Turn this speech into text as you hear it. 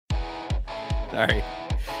Sorry.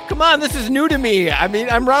 Come on, this is new to me. I mean,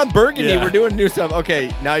 I'm Ron Burgundy. Yeah. We're doing new stuff. Okay,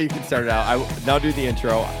 now you can start it out. Now do the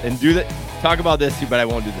intro and do the talk about this too, but I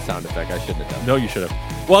won't do the sound effect. I shouldn't have done. No, you should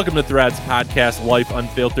have. Welcome to Threads Podcast, Life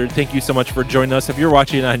Unfiltered. Thank you so much for joining us. If you're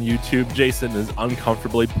watching on YouTube, Jason is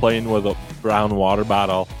uncomfortably playing with a brown water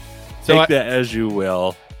bottle. Take that as you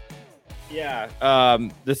will. Yeah.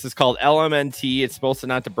 This is called LMNT. It's supposed to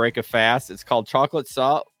not to break a fast. It's called chocolate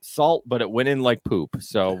salt, but it went in like poop.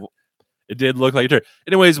 So it did look like it.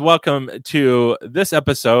 Anyways, welcome to this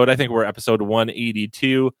episode. I think we're episode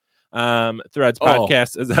 182. Threads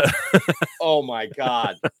Podcast is oh my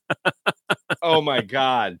god. Oh my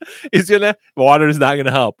god. Water is not gonna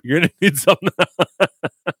help. You're gonna need something.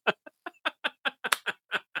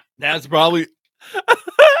 That's probably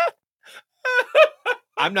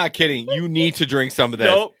I'm not kidding. You need to drink some of this.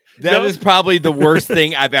 Nope. That is probably the worst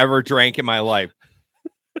thing I've ever drank in my life.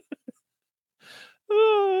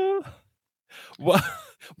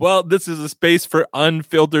 Well, this is a space for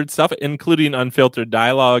unfiltered stuff, including unfiltered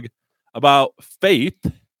dialogue about faith,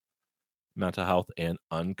 mental health, and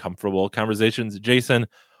uncomfortable conversations. Jason,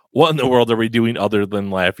 what in the world are we doing other than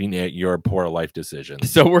laughing at your poor life decisions?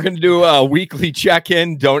 So we're going to do a weekly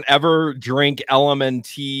check-in. Don't ever drink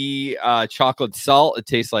LMNT chocolate salt. It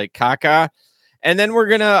tastes like caca. And then we're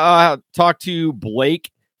going to talk to Blake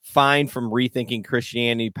Fine from Rethinking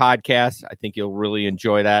Christianity podcast. I think you'll really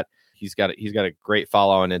enjoy that. He's got a great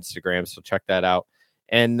follow on Instagram, so check that out.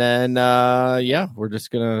 And then, we're just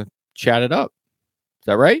going to chat it up. Is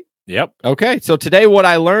that right? Yep. Okay, so today what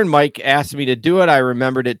I learned, Mike asked me to do it. I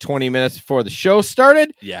remembered it 20 minutes before the show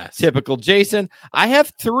started. Yes. Typical Jason. I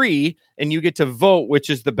have 3, and you get to vote which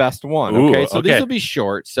is the best one. Ooh, okay, so okay. these will be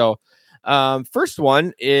short. So first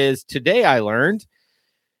one is today I learned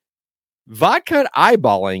vodka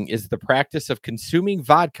eyeballing is the practice of consuming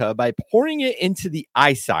vodka by pouring it into the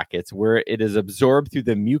eye sockets where it is absorbed through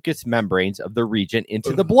the mucous membranes of the region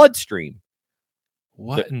into the bloodstream.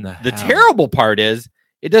 What in the hell? The terrible part is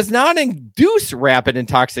it does not induce rapid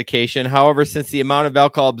intoxication. However, since the amount of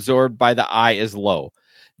alcohol absorbed by the eye is low,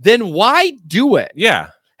 then why do it?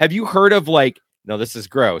 Yeah. Have you heard of no, this is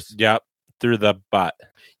gross. Yep. Through the butt.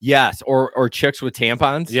 Yes. Or chicks with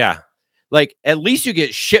tampons. Yeah. At least you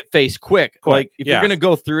get shit faced quick. If you're going to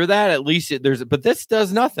go through that, at least but this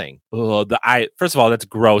does nothing. Oh, the eye. First of all, that's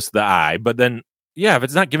gross, the eye. But then, yeah, if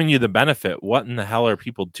it's not giving you the benefit, what in the hell are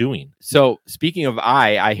people doing? So speaking of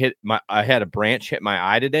eye, I had a branch hit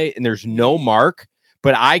my eye today and there's no mark,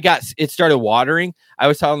 but it started watering. I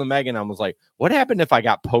was telling Megan, I was like, what happened if I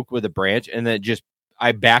got poked with a branch and then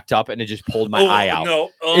I backed up and it just pulled my eye out? No.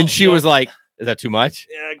 And she was like, is that too much?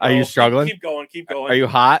 Yeah, are you struggling? Keep going. Are you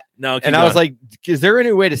hot? No. And I was like, is there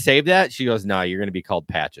any way to save that? She goes, no, you're going to be called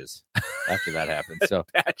Patches after that happens. So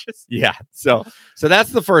Patches. Yeah. So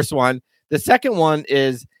that's the first one. The second one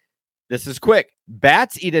is, this is quick.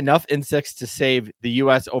 Bats eat enough insects to save the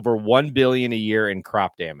U.S. over $1 billion a year in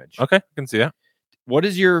crop damage. Okay, I can see that. What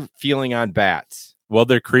is your feeling on bats? Well,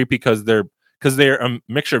 they're creepy because they're a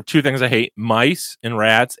mixture of 2 things I hate: mice and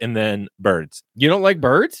rats, and then birds. You don't like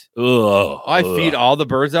birds? Ugh. I feed all the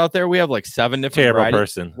birds out there. We have 7 different Terrible varieties.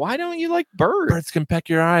 person. Why don't you like birds? Birds can peck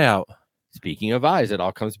your eye out. Speaking of eyes, it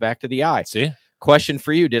all comes back to the eye. See? Question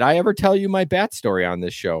for you. Did I ever tell you my bat story on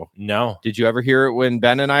this show? No. Did you ever hear it when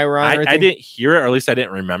Ben and I were on? I didn't hear it, or at least I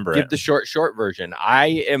didn't remember Give it. the short version.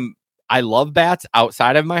 I love bats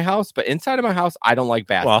outside of my house, but inside of my house, I don't like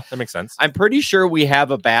bats. Well, that makes sense. I'm pretty sure we have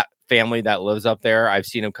a bat family that lives up there. I've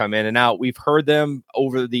seen them come in and out. We've heard them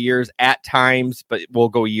over the years at times, but we'll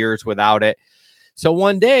go years without it. So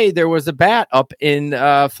one day there was a bat up in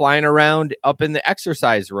flying around up in the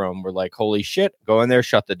exercise room. We're like, holy shit, go in there,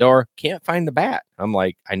 shut the door. Can't find the bat. I'm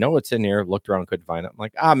like, I know it's in here. Looked around, couldn't find it. I'm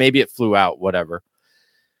like, maybe it flew out, whatever.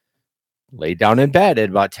 Laid down in bed at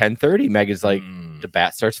about 10:30. Megan's like, the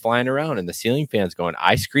bat starts flying around and the ceiling fan's going.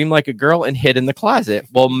 I screamed like a girl and hid in the closet.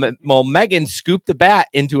 Well, Megan scooped the bat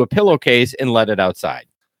into a pillowcase and let it outside.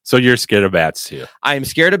 So you're scared of bats too? I am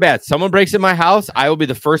scared of bats. Someone breaks in my house, I will be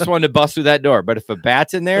the first one to bust through that door. But if a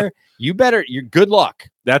bat's in there, you're good luck.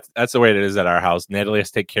 That's the way it is at our house. Natalie has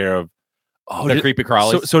to take care of the creepy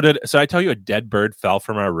crawlies. So I tell you, a dead bird fell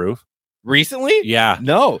from our roof Recently? Yeah.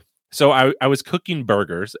 No. So I was cooking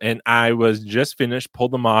burgers and I was just finished,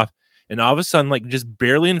 pulled them off, and all of a sudden, just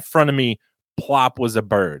barely in front of me, plop was a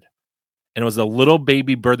bird. And it was a little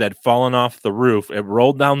baby bird that had fallen off the roof. It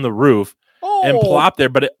rolled down the roof and plopped there,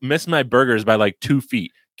 but it missed my burgers by 2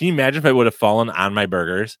 feet. Can you imagine if it would have fallen on my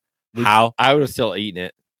burgers? How? I would have still eaten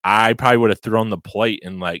it. I probably would have thrown the plate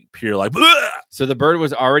and pure Bleh! So the bird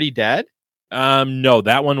was already dead? No,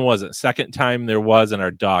 that one wasn't. Second time there was, and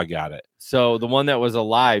our dog got it. So the one that was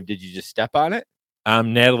alive, did you just step on it?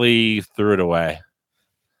 Natalie threw it away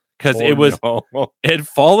because Oh, it was no. it had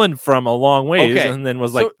fallen from a long ways Okay, and then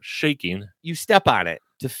was so- like shaking. You step on it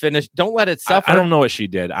to finish. Don't let it I suffer. don't know what she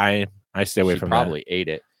did. I stay away She from probably ate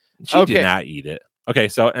it. that. She Okay. did not eat it. Okay,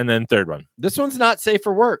 so and then third one. This one's not safe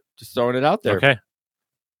for work. Just throwing it out there. Okay.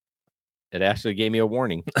 It actually gave me a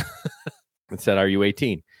warning. It said, "Are you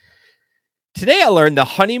 18?" Today I learned the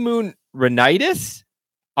honeymoon rhinitis,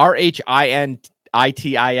 rhinitis,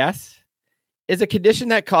 is a condition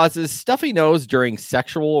that causes stuffy nose during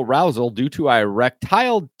sexual arousal due to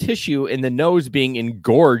erectile tissue in the nose being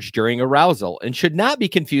engorged during arousal and should not be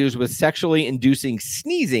confused with sexually inducing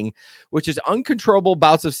sneezing, which is uncontrollable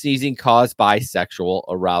bouts of sneezing caused by sexual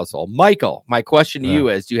arousal. Michael, my question to you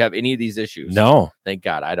is, do you have any of these issues? No, Thank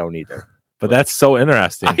God, I don't either. but that's so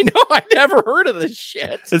interesting. I know, I never heard of this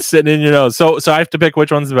shit. It's sitting in your nose. So I have to pick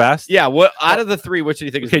which one's the best. Yeah, what out of the three, which do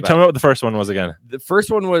you think is Okay, the tell best? me what the first one was again. The first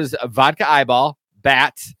one was vodka eyeball,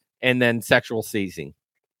 bats, and then sexual seizing.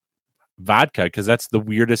 Vodka, because that's the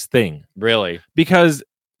weirdest thing. Really? Because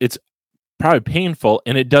it's probably painful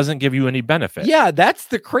and it doesn't give you any benefit. Yeah, that's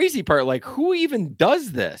the crazy part. Like, who even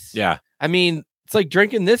does this? Yeah. I mean, it's like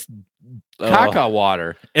drinking this caca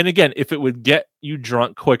water. And again, if it would get you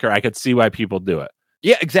drunk quicker, I could see why people do it.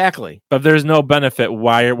 Yeah, exactly. But if there's no benefit,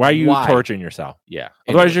 why are you torturing yourself? Yeah.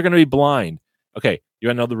 Otherwise, you're going to be blind. Okay, you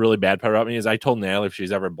want to know the really bad part about me is I told Natalie if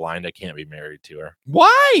she's ever blind, I can't be married to her.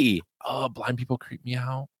 Why? Oh, blind people creep me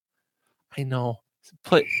out. I know.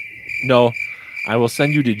 No, I will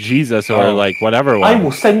send you to Jesus or like whatever. I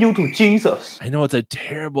will send you to Jesus. I know it's a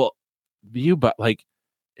terrible view, but like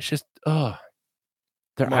it's just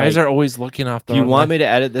their Mike, eyes are always looking off the Do you want me to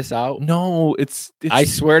edit this out? No, it's I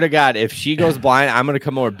swear to God, if she goes blind, I'm going to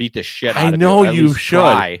come over and beat the shit out I of know you. At you least should.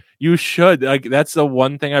 try. You should. Like that's the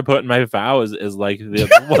one thing I put in my vow is like the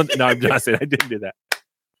one. No, I'm just saying I didn't do that.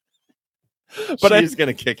 But She's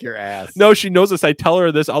going to kick your ass. No, she knows this. I tell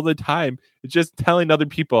her this all the time. It's just telling other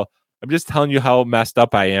people. I'm just telling you how messed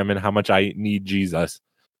up I am and how much I need Jesus.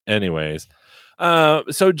 Anyways,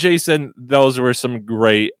 so Jason, those were some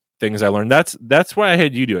great things I learned. That's why I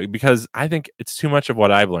had you do it, because I think it's too much of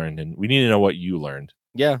what I've learned, and we need to know what you learned.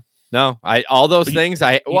 Yeah. No, all those things.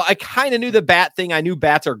 I kind of knew the bat thing. I knew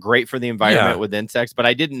bats are great for the environment with insects, but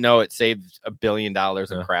I didn't know it saved $1 billion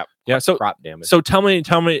in crop damage. So tell me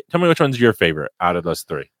which one's your favorite out of those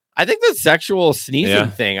three. I think the sexual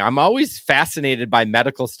sneezing thing. I'm always fascinated by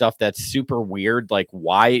medical stuff that's super weird, like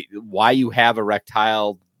why you have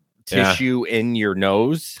erectile tissue in your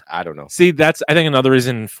nose. I don't know. See, that's I think another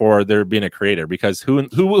reason for there being a creator, because who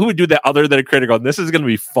would do that other than a creator going, this is going to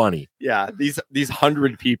be funny. Yeah, these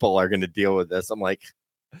 100 people are going to deal with this. I'm like,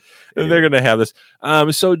 and they're going to have this.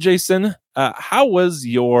 So Jason, how was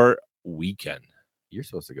your weekend? You're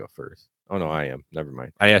supposed to go first. Oh no, I am. Never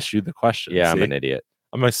mind. I asked you the question. Yeah, See? I'm an idiot.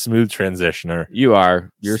 I'm a smooth transitioner. You are.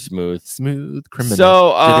 You're smooth. Smooth criminal.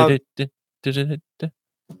 So,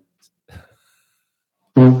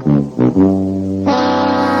 who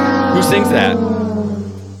sings that?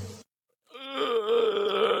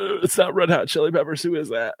 It's not Red Hot Chili Peppers. Who is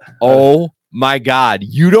that? Oh my God.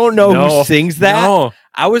 You don't know who sings that? No.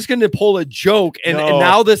 I was going to pull a joke, and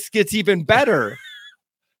now this gets even better.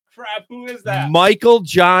 Crap, who is that? Michael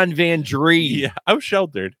John Van Dree. Yeah, I'm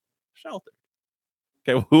sheltered.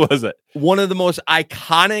 Okay, who was it? One of the most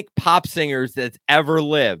iconic pop singers that's ever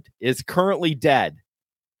lived is currently dead.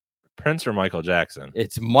 Prince or Michael Jackson?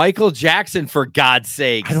 It's Michael Jackson, for God's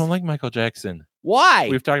sake. I don't like Michael Jackson. Why?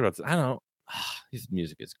 We've talked about this. I don't know. His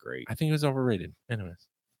music is great. I think he was overrated. Anyways.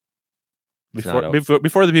 Before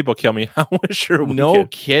Before the people kill me, how was your weekend? No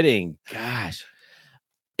kidding. Gosh.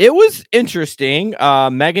 It was interesting.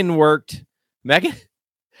 Megan went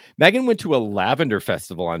to a lavender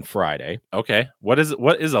festival on Friday. Okay. What is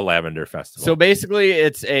a lavender festival? So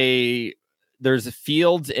basically there's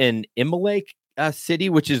fields in Imlake City,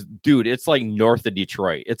 which is, dude, it's like north of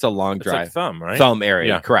Detroit. It's a long drive. Like Thumb, right? Thumb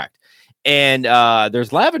area, Yeah. correct. And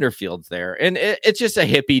there's lavender fields there, and it's just a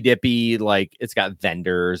hippy dippy, like it's got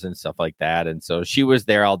vendors and stuff like that. And so she was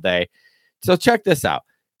there all day. So check this out.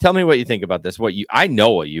 Tell me what you think about this. I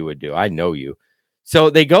know what you would do. I know you.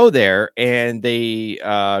 So they go there and they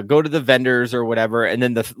go to the vendors or whatever, and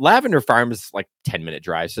then the lavender farm is like 10-minute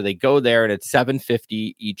drive. So they go there and it's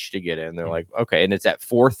 $7.50 each to get in. They're like, okay, and it's at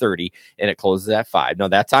 4:30 and it closes at 5. No,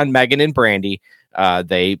 that's on Megan and Brandy.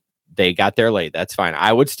 They got there late. That's fine.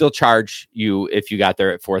 I would still charge you if you got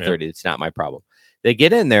there at 4:30. It's not my problem. They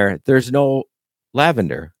get in there. There's no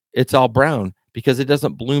lavender. It's all brown because it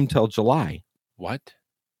doesn't bloom till July. What?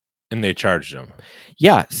 And they charged him.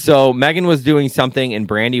 Yeah. So Megan was doing something and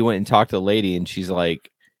Brandy went and talked to the lady and she's like,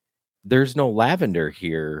 there's no lavender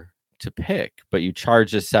here to pick, but you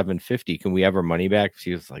charge us $7.50. Can we have our money back?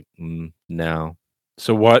 She was like, no.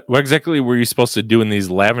 So what exactly were you supposed to do in these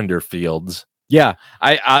lavender fields? Yeah.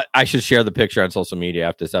 I should share the picture on social media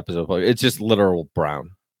after this episode. It's just literal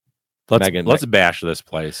brown. Let's bash this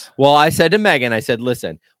place. Well, I said to Megan, I said,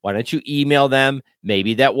 listen, why don't you email them?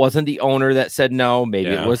 Maybe that wasn't the owner that said no. Maybe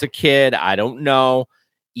it was a kid. I don't know.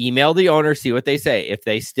 Email the owner, see what they say. If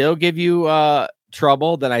they still give you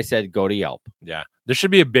trouble, then I said, go to Yelp. Yeah. There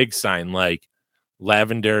should be a big sign like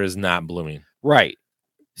lavender is not blooming. Right.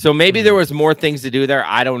 So maybe there was more things to do there.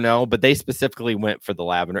 I don't know, but they specifically went for the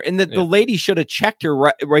lavender. And the lady should have checked her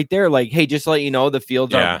right there. Like, hey, just to let you know, the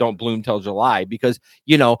fields don't bloom till July because,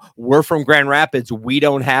 we're from Grand Rapids. We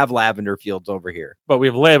don't have lavender fields over here. But we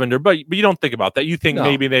have lavender. But you don't think about that. You think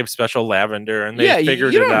maybe they have special lavender and they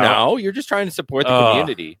figured it out. No, you're just trying to support the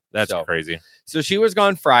community. That's crazy. So she was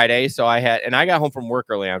gone Friday. So I got home from work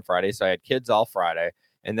early on Friday. So I had kids all Friday.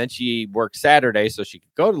 And then she worked Saturday so she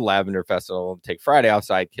could go to the Lavender Festival and take Friday off.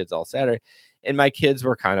 So I had kids all Saturday. And my kids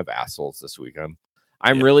were kind of assholes this weekend.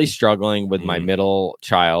 I'm really struggling with my middle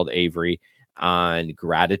child, Avery, on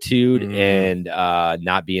gratitude and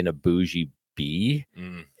not being a bougie bee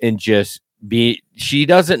and just she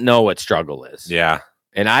doesn't know what struggle is. Yeah.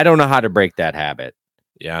 And I don't know how to break that habit.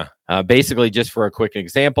 Yeah. Basically, just for a quick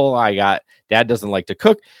example, Dad doesn't like to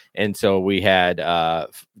cook. And so we had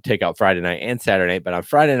takeout Friday night and Saturday night. But on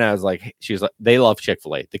Friday night, she was like, they love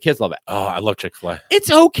Chick-fil-A. The kids love it. Oh, I love Chick-fil-A.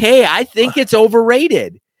 It's okay. I think it's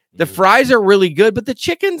overrated. The fries are really good, but the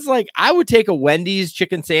chicken's I would take a Wendy's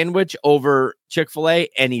chicken sandwich over Chick-fil-A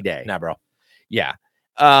any day. Nah, bro. Yeah.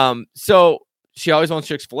 So she always wants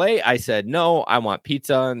Chick-fil-A. I said, no, I want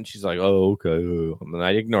pizza. And she's like, oh, okay. And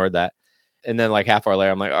I ignored that. And then half hour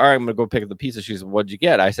later, I'm like, all right, I'm going to go pick up the pizza. She's, what'd you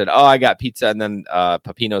get? I said, oh, I got pizza. And then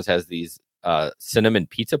Peppino's has these cinnamon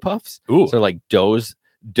pizza puffs. Ooh. So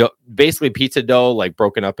basically pizza dough,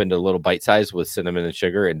 broken up into little bite size with cinnamon and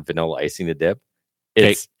sugar and vanilla icing to dip.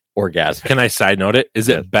 It's orgasmic. Can I side note it? Is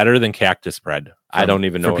it better than Cactus Bread? I don't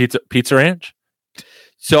even know. For Pizza Ranch?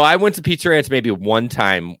 So I went to Pizza Ranch maybe one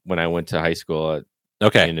time when I went to high school.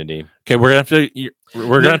 Community. Okay, we're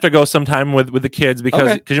gonna have to go sometime with the kids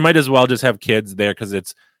because you might as well just have kids there because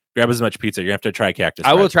it's grab as much pizza. You have to try Cactus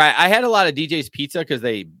Bread. I will try. I had a lot of DJ's Pizza because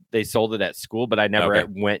they sold it at school, but I never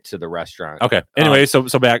went to the restaurant. Okay. Anyway, so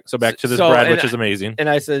back to this bread, which is amazing. And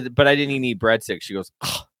I said, but I didn't even eat breadsticks. She goes,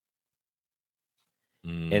 oh.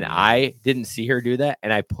 And I didn't see her do that.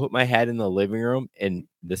 And I put my head in the living room, and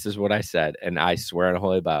this is what I said. And I swear on a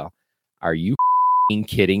holy Bible, are you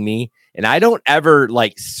kidding me? And I don't ever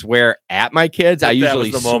swear at my kids. I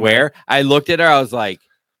usually swear. I looked at her. I was like,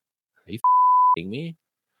 are you kidding me?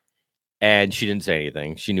 And she didn't say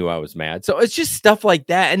anything. She knew I was mad. So it's just stuff like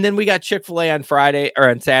that. And then we got Chick-fil-A on Friday or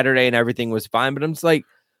on Saturday and everything was fine. But I'm just like,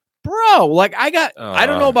 bro, I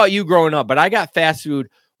don't know about you growing up, but I got fast food.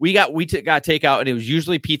 We got takeout and it was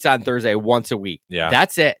usually pizza on Thursday once a week. Yeah.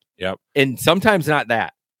 That's it. Yep. And sometimes not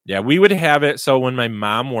that. Yeah. We would have it. So when my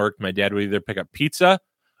mom worked, my dad would either pick up pizza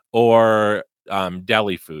or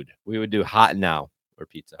deli food. We would do Hot Now or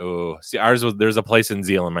pizza. Oh, see, there's a place in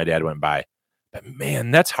Zeeland my dad went by. But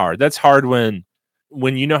man, that's hard. That's hard when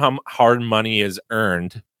you know how hard money is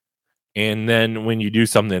earned, and then when you do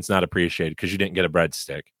something that's not appreciated because you didn't get a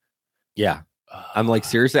breadstick. Yeah, I'm like,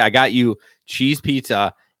 seriously, I got you cheese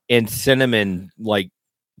pizza and cinnamon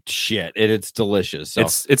shit, and it's delicious. So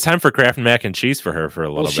it's time for Kraft mac and cheese for her for a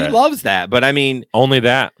little bit. She loves that, but I mean, only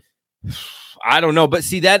that. I don't know, but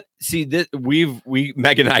Megan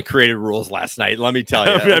and I created rules last night. Let me tell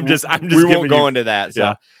you, I'm just we won't go into that. So.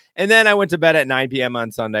 Yeah. And then I went to bed at 9 p.m.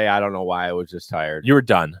 on Sunday. I don't know why. I was just tired. You were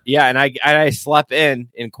done. Yeah, and I slept in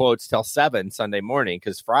quotes till 7 Sunday morning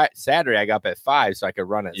because Saturday I got up at 5 so I could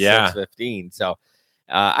run at 6:15. So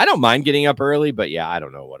I don't mind getting up early, but yeah, I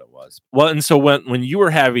don't know what it was. Well, and so when you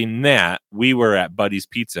were having that, we were at Buddy's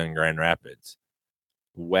Pizza in Grand Rapids.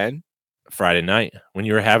 When? Friday night when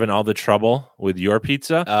you were having all the trouble with your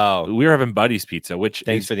pizza. Oh, we were having Buddy's Pizza, which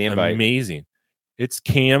thanks for the invite. Amazing. It's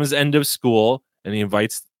Cam's end of school, and he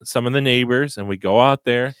invites some of the neighbors, and we go out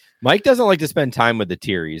there. Mike doesn't like to spend time with the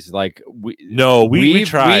Tieries. We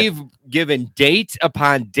tried. We've given date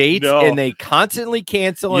upon date, and they constantly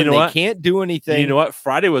cancel, and they can't do anything. You know what?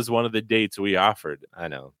 Friday was one of the dates we offered. I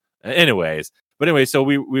know. So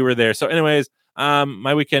we were there. So anyways,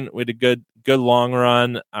 my weekend we had a good long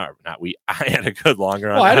run. I had a good long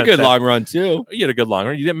run. Well, I had a good long run too. You had a good long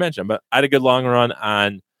run. You didn't mention, but I had a good long run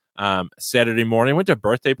on Saturday morning. Went to a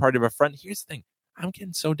birthday party of a friend. Here's the thing. I'm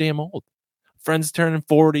getting so damn old. friend's turning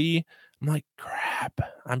 40. I'm like, crap,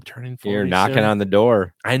 I'm turning 40. You're knocking soon. on the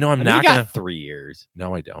door. I know I'm You not got gonna. 3 years.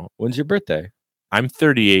 No, I don't. When's your birthday? I'm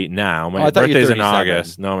 38 now. My I thought you were birthday's in 37.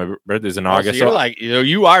 August. No, my birthday's in Oh, August. so you're like,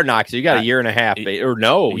 you are knocked. So you got a year and a half, or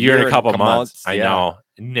no, a year and a couple months. I yeah. know.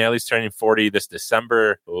 Natalie's turning 40 this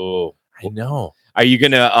December. Oh, I know. are you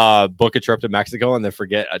gonna book a trip to Mexico and then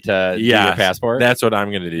forget to do your passport? That's what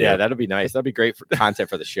I'm gonna do. Yeah, that'll be nice. That'd be great for content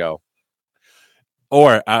for the show.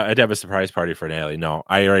 Or I'd have a surprise party for Natalie. No,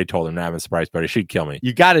 I already told him to have a surprise party. She'd kill me.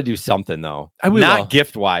 You got to do something though. I will. Not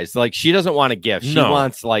gift wise. Like she doesn't want a gift. She No.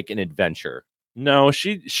 wants like an adventure. No,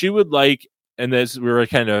 she would like, and this we were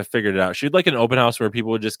kind of figured it out. She'd like an open house where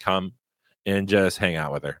people would just come and just hang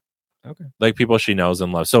out with her. Okay. Like people she knows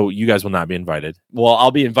and loves. So you guys will not be invited. Well, I'll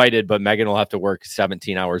be invited, but Megan will have to work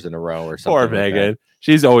 17 hours in a row or something. Poor like Megan. that.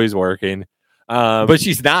 She's always working. But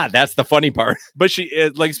she's not. That's the funny part. But she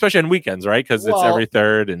is, like, especially on weekends, right? Because it's Well, every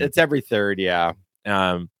third, and It's every third, yeah.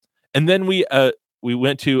 and then we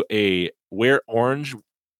went to a Wear Orange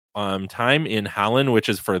time in Holland, which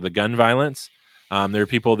is for the gun violence. There are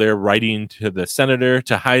people there writing to the senator,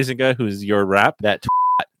 to Huizinga, who's your rep. That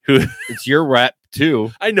Who it's your rep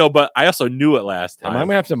too. I know, but I also knew it last I'm time.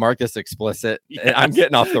 gonna have to mark this explicit. Yes. I'm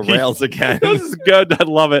getting off the rails again. This is good. I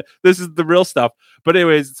love it. This is the real stuff. But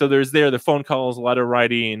anyways, so there's the phone calls, a lot of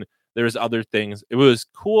writing. There's other things. It was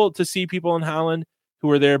cool to see people in Holland who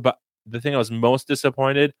were there. But the thing I was most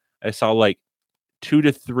disappointed, I saw like 2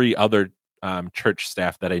 to 3 other church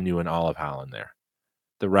staff that I knew in all of Holland there.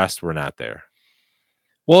 The rest were not there.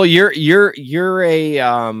 Well, you're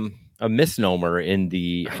a misnomer in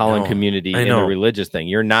the Holland community in the religious thing.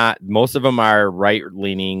 You're not. Most of them are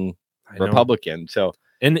right-leaning Republican. So,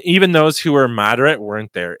 and even those who were moderate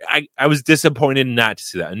weren't there. I was disappointed not to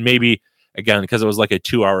see that. And maybe again because it was like a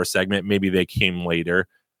 2-hour segment, maybe they came later.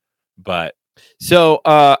 But so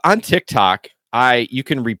on TikTok, you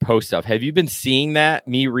can repost stuff. Have you been seeing that?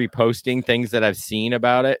 Me reposting things that I've seen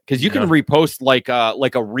about it? Because you can repost like a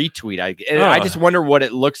retweet. I just wonder what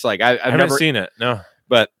it looks like. I've never never seen it. No,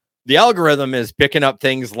 but the algorithm is picking up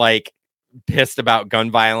things like pissed about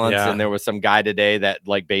gun violence, and there was some guy today that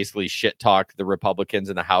like basically shit talked the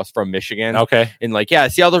Republicans in the House from Michigan. Okay, and like, yeah,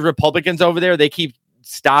 see all those Republicans over there? They keep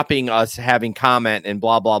stopping us having comment and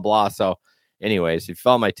blah blah blah. So, anyways, if you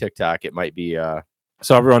follow my TikTok, it might be.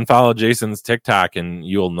 So everyone follow Jason's TikTok, and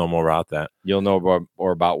you'll know more about that. You'll know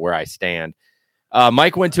more about where I stand.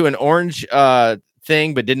 Mike went to an orange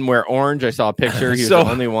thing, but didn't wear orange. I saw a picture. He was the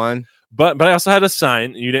only one. But I also had a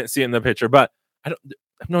sign. You didn't see it in the picture, but I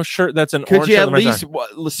have no shirt that's an Could orange. you shirt at on my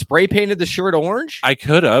least spray painted the shirt orange? I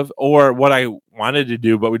could have, or what I wanted to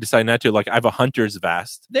do, but we decided not to. Like I have a hunter's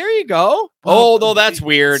vest. There you go. Well, though that's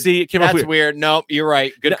weird. See, it came up That's weird. Nope, you're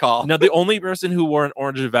right. Good call. Now the only person who wore an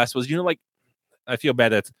orange vest was like. I feel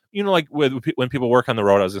bad. That's like when people work on the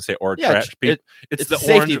road. I was gonna say trash. It's the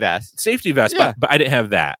safety orange vest. Safety vest, Yeah. but I didn't have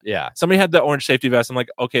that. Yeah, somebody had the orange safety vest. I'm like,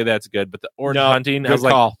 okay, that's good. But the orange hunting, I was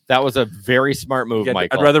call. like, that was a very smart move,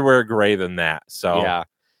 Michael. I'd rather wear gray than that. So yeah.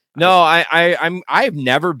 No, I've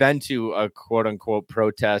never been to a quote unquote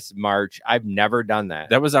protest march. I've never done that.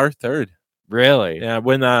 That was our third. Really? Yeah.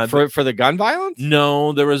 When for the gun violence?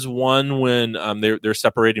 No, there was one when they're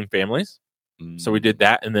separating families. So we did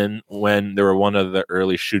that, and then when there were one of the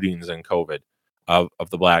early shootings in COVID of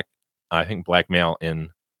the black male in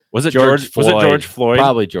was it George Floyd? Was it George Floyd?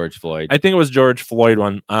 Probably George Floyd. I think it was George Floyd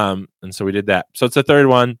one. And so we did that. So it's the third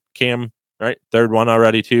one. Cam, right? Third one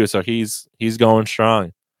already too. So he's going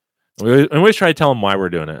strong. We always try to tell him why we're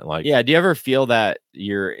doing it. Like, yeah. Do you ever feel that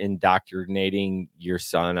you're indoctrinating your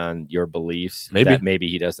son on your beliefs? Maybe. That maybe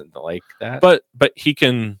he doesn't like that. But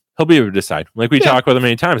he'll be able to decide. Like we talk with him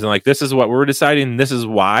many times, and like this is what we're deciding. This is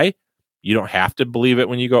why. You don't have to believe it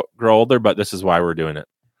when you grow older, but this is why we're doing it.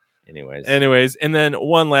 Anyways, and then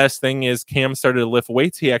one last thing is Cam started to lift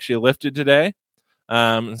weights. He actually lifted today.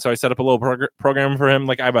 So I set up a little program for him.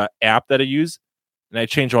 Like I have an app that I use, and I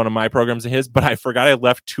changed one of my programs to his, but I forgot I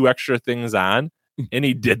left 2 extra things on, and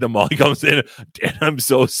he did them all. He comes in, and I'm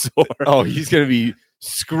so sore. Oh, he's gonna be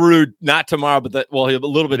screwed. Not tomorrow, but a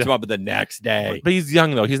little bit tomorrow, but the next day. But he's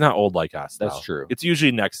young though. He's not old like us. That's though. true. It's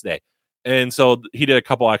usually next day, and so he did a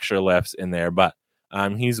couple extra lifts in there, but.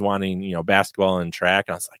 He's wanting, basketball and track.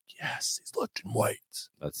 And I was like, yes, he's lifting weights.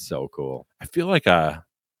 That's so cool. I feel like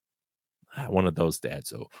one of those dads.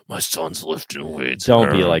 So my son's lifting weights.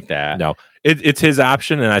 Don't be like that. No, it's his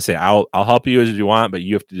option. And I say, I'll help you as you want, but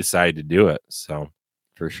you have to decide to do it. So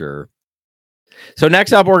for sure. So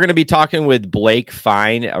next up, we're going to be talking with Blake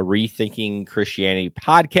Fine, a Rethinking Christianity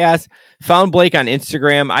podcast. Found Blake on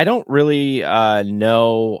Instagram. I don't really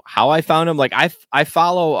know how I found him. Like I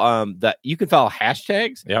follow that you can follow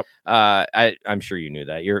hashtags. Yep. I'm sure you knew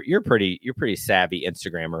that. You're pretty savvy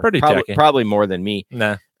Instagrammer. Probably more than me.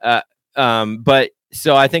 Nah. But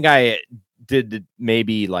so I think I did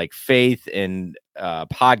maybe like faith and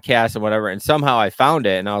podcasts and whatever, and somehow I found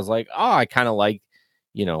it, and I was like, oh, I kind of like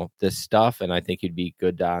this stuff, and I think you'd be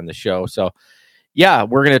good on the show. So yeah,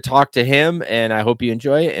 we're going to talk to him, and I hope you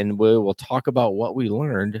enjoy it, and we will talk about what we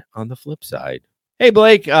learned on the flip side. Hey,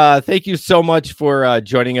 Blake, thank you so much for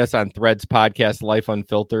joining us on Threads podcast, Life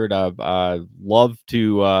Unfiltered. Love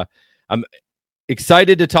to, I'm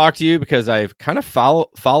excited to talk to you because I've kind of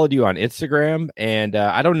followed you on Instagram, and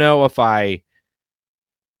I don't know if I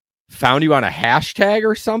found you on a hashtag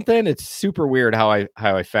or something. It's super weird how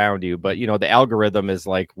I found you, but the algorithm is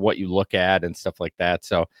like what you look at and stuff like that.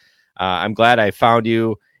 So I'm glad I found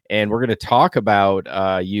you, and we're going to talk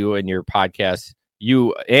about you and your podcast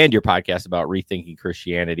about rethinking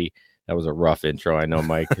Christianity. That was a rough intro, I know,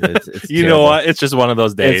 Mike. It's you know what? It's just one of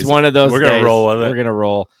those days. It's one of those. We're gonna roll with it. We're gonna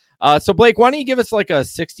roll. So Blake, why don't you give us like a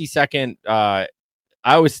 60-second? I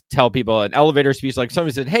always tell people an elevator speech. Like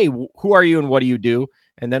somebody said, "Hey, who are you and what do you do?"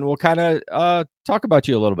 And then we'll kind of talk about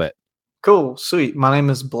you a little bit. Cool. Sweet. My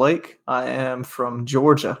name is Blake. I am from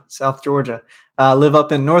Georgia, South Georgia. I live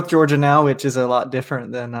up in North Georgia now, which is a lot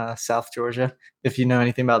different than South Georgia. If you know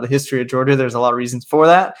anything about the history of Georgia, there's a lot of reasons for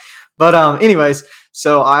that. But anyways,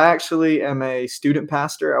 so I actually am a student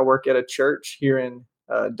pastor. I work at a church here in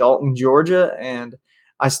Dalton, Georgia. And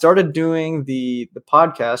I started doing the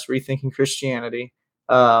podcast, Rethinking Christianity,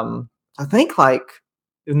 I think like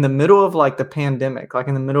in the middle of like the pandemic, like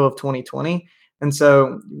in the middle of 2020. And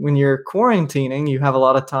so when you're quarantining, you have a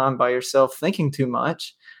lot of time by yourself thinking too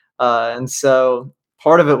much. And so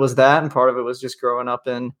part of it was that, and part of it was just growing up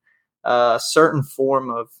in a certain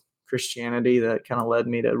form of Christianity that kind of led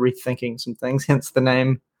me to rethinking some things, hence the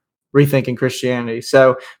name Rethinking Christianity.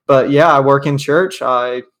 So, but yeah, I work in church.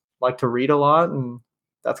 I like to read a lot, and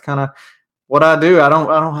that's kind of what I do. I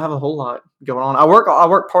don't have a whole lot going on. I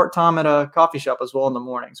work part-time at a coffee shop as well in the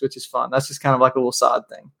mornings, which is fun. That's just kind of like a little side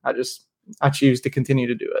thing. I choose to continue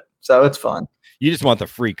to do it. So it's fun. You just want the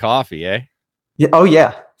free coffee, eh? Yeah. Oh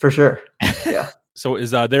yeah, for sure. Yeah. So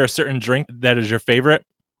is there a certain drink that is your favorite?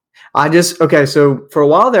 So for a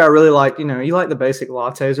while there, I really liked, you like the basic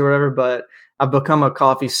lattes or whatever, but I've become a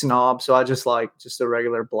coffee snob. So I just like just a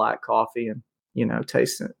regular black coffee and,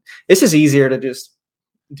 taste it. It's just easier to just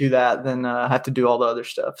do that than have to do all the other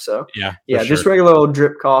stuff. So yeah, just regular old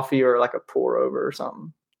drip coffee or like a pour over or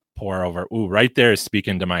something. Pour over. Ooh, right there is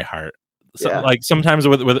speaking to my heart. So, like sometimes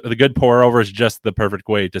with a good pour over is just the perfect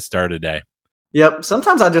way to start a day. Yep.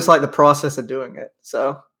 Sometimes I just like the process of doing it.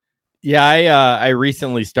 So yeah, I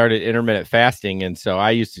recently started intermittent fasting, and so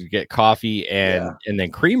I used to get coffee and then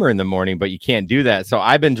creamer in the morning, but you can't do that. So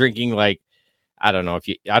I've been drinking I don't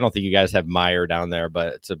think you guys have Meijer down there,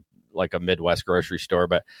 but it's like a Midwest grocery store.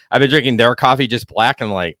 But I've been drinking their coffee just black, and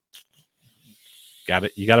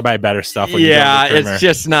you got to buy better stuff. It's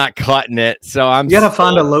just not cutting it. So you got to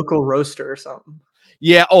find a local roaster or something.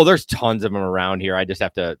 Yeah. Oh, there's tons of them around here. I just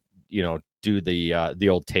have to, do the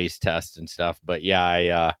old taste test and stuff. But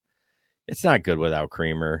yeah, it's not good without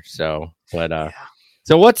creamer. So,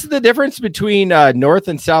 So what's the difference between North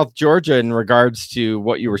and South Georgia in regards to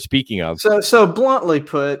what you were speaking of? So bluntly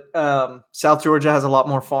put, South Georgia has a lot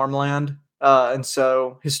more farmland. And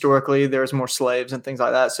so historically there's more slaves and things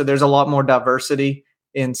like that. So there's a lot more diversity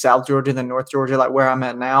in South Georgia than North Georgia. Like where I'm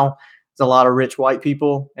at now, there's a lot of rich white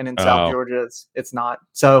people, and in South Georgia, it's not.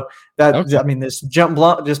 So bluntly,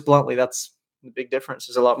 that's the big difference.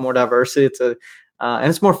 There's a lot more diversity. And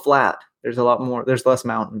it's more flat. There's less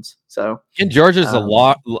mountains. So and Georgia's a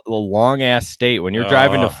long ass state. When you're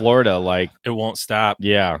driving to Florida, it won't stop.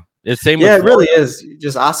 Yeah. It's same. Yeah, it really is.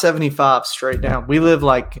 Just I-75 straight down. We live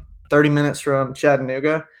like 30 minutes from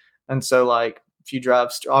Chattanooga. And so if you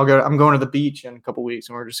drive, I'm going to the beach in a couple weeks,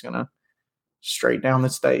 and we're just going to straight down the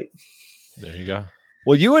state. There you go.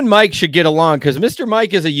 Well, you and Mike should get along because Mr.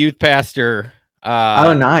 Mike is a youth pastor.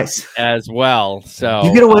 Oh, nice. As well. So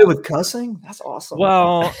you get away with cussing? That's awesome.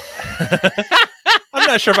 Well, I'm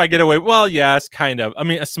not sure if I get away. Well, yes, kind of. I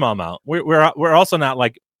mean, a small amount. We're also not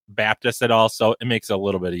like Baptist at all, so it makes it a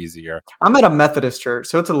little bit easier. I'm at a Methodist church,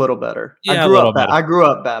 so it's a little better. Yeah, I grew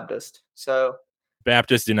up Baptist, so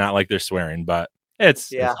Baptists do not like their swearing, but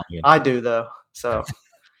it's I do though. So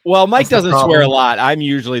well, Mike doesn't swear a lot. I'm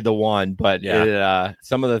usually the one, but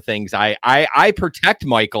some of the things I protect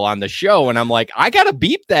Michael on the show, and I'm like, I gotta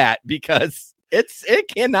beep that because it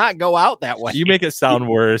cannot go out that way. You make it sound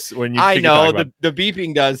worse when you. I know about the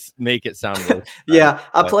beeping does make it sound worse. Yeah,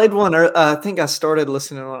 I played one. I think I started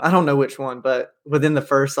listening on. I don't know which one, but within the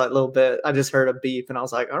first like little bit, I just heard a beep, and I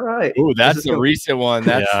was like, "All right, Ooh, that's a recent one.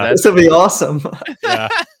 This will be awesome." Yeah.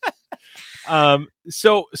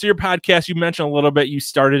 So your podcast, you mentioned a little bit. You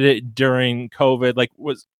started it during COVID.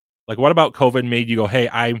 What about COVID made you go, "Hey,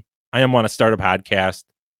 I want to start a podcast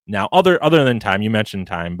now"? Other than time, you mentioned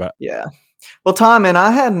time, but yeah. Well, Tom, and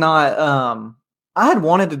I had not. I had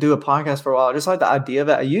wanted to do a podcast for a while. I just like the idea of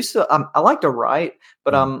it. I like to write,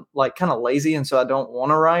 but I'm like kind of lazy, and so I don't want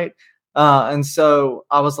to write. And so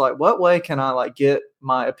I was like, what way can I like get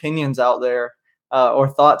my opinions out there or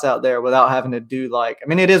thoughts out there without having to do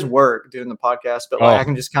it is work doing the podcast, but I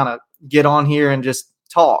can just kind of get on here and just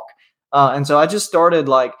talk. And so I just started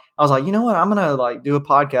I was like, you know what, I'm going to do a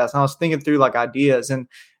podcast. And I was thinking through ideas, and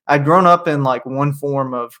I'd grown up in one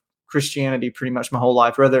form of Christianity pretty much my whole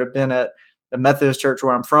life, whether it been at the Methodist church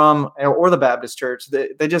where I'm from or the Baptist church.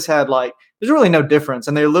 They just had there's really no difference.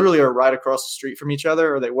 And they literally are right across the street from each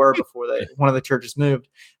other, or they were before one of the churches moved.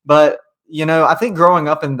 But, I think growing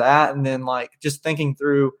up in that, and then just thinking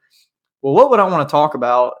through, well, what would I want to talk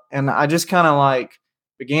about? And I just kind of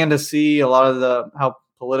began to see a lot of how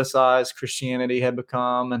politicized Christianity had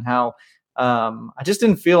become, and how I just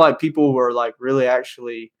didn't feel like people were really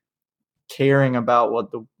actually caring about what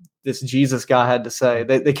this Jesus guy had to say.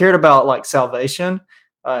 They cared about salvation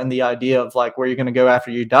and the idea of where you're going to go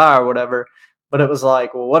after you die or whatever. But it was well,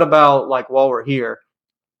 what about while we're here?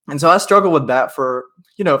 And so I struggled with that for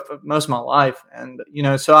most of my life. And,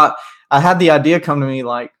 so I had the idea come to me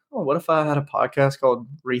oh, what if I had a podcast called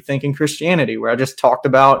Rethinking Christianity, where I just talked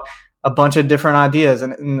about a bunch of different ideas.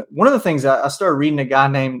 And one of the things I started reading a guy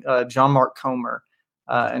named John Mark Comer,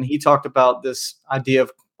 and he talked about this idea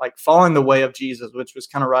of following the way of Jesus, which was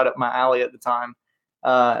kind of right up my alley at the time.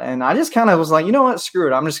 And I just kind of was like, you know what, screw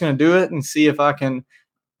it. I'm just going to do it and see if I can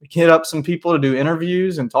hit up some people to do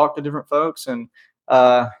interviews and talk to different folks. And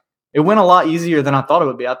it went a lot easier than I thought it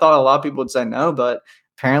would be. I thought a lot of people would say no, but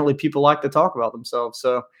apparently people like to talk about themselves.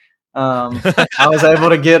 So I was able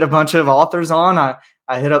to get a bunch of authors on.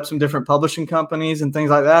 I hit up some different publishing companies and things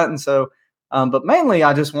like that. And so, but mainly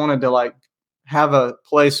I just wanted to have a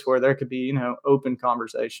place where there could be, open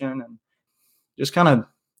conversation and just kind of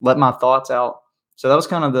let my thoughts out. So that was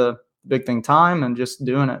kind of the big thing, time and just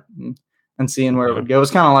doing it and seeing where it would go. It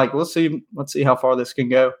was kind of let's see how far this can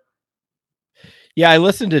go. Yeah, I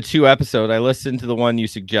listened to 2 episodes. I listened to the one you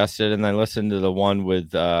suggested, and I listened to the one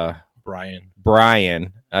with Brian.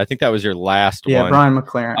 I think that was your last one. Yeah, Brian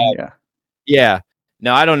McLaren. Yeah.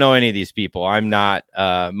 No, I don't know any of these people. I'm not.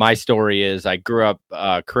 My story is I grew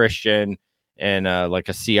up Christian and a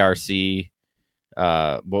CRC.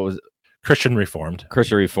 What was it? Christian Reformed.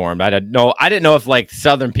 I didn't know if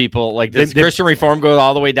Southern people Christian Reformed goes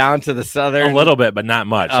all the way down to the Southern. A little bit, but not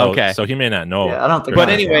much. Okay, so he may not know. Yeah, I don't think. But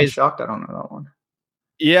anyways, I'm shocked I don't know that one.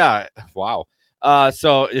 Yeah. Wow.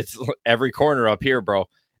 So it's every corner up here, bro.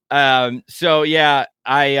 So yeah,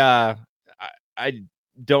 I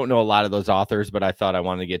don't know a lot of those authors, but I thought I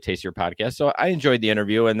wanted to get a taste of your podcast. So I enjoyed the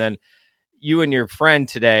interview. And then you and your friend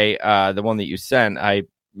today, the one that you sent, I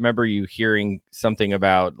remember you hearing something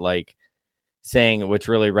about saying, which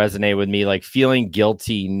really resonated with me, feeling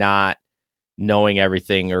guilty, not knowing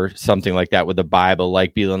everything or something like that with the Bible,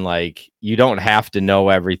 being you don't have to know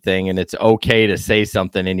everything, and it's okay to say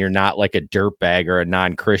something, and you're not a dirtbag or a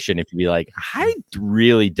non-Christian if you be I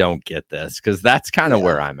really don't get this, because that's kind of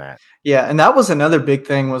where I'm at. Yeah, and that was another big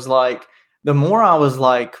thing was the more I was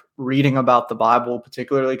reading about the Bible,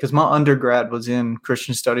 particularly because my undergrad was in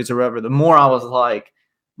Christian studies or whatever, the more I was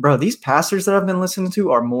bro, these pastors that I've been listening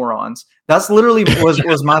to are morons. That's literally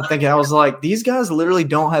was my thinking. I was these guys literally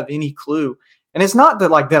don't have any clue. And it's not that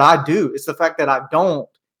that I do. It's the fact that I don't,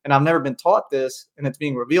 and I've never been taught this, and it's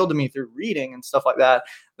being revealed to me through reading and stuff like that,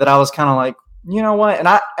 that I was kind of you know what?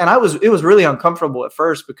 It was really uncomfortable at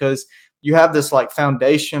first, because you have this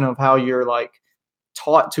foundation of how you're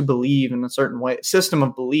taught to believe in a certain way, system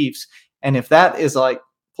of beliefs. And if that is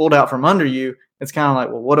pulled out from under you, it's kind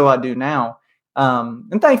of well, what do I do now?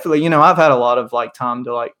 And thankfully, I've had a lot of time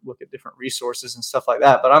to look at different resources and stuff like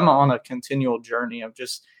that, but I'm on a continual journey of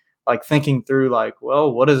just thinking through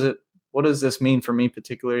well, what does this mean for me,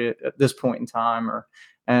 particularly at this point in time?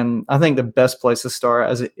 And I think the best place to start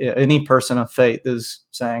as any person of faith is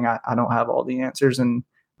saying, I don't have all the answers, and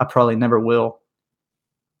I probably never will.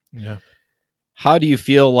 Yeah. How do you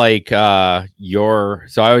feel so I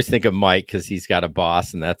always think of Mike because he's got a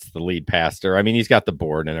boss, and that's the lead pastor. I mean, he's got the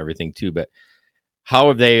board and everything too, but how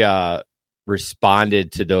have they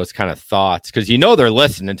responded to those kind of thoughts? Because they're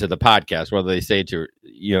listening to the podcast, whether they say to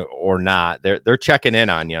or not. They're checking in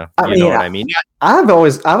on you. You know what I mean? I've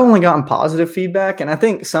only gotten positive feedback, and I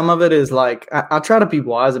think some of it is like I try to be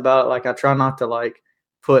wise about it. Like I try not to like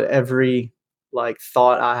put every like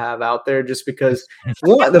thought I have out there, just because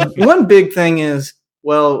one big thing is,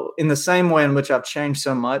 well, in the same way in which I've changed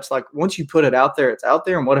so much, like once you put it out there, it's out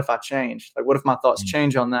there. And what if I change? Like, what if my thoughts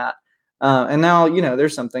change on that? And now,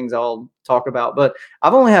 there's some things I'll talk about, but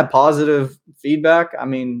I've only had positive feedback. I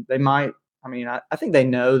mean, I think they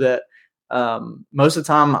know that most of the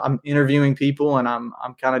time I'm interviewing people and I'm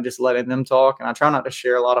kind of just letting them talk, and I try not to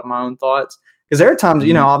share a lot of my own thoughts, because there are times,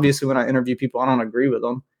 obviously when I interview people, I don't agree with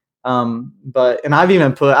them. And I've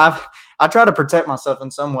even I try to protect myself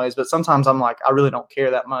in some ways, but sometimes I'm like, I really don't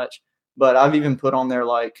care that much. But I've even put on there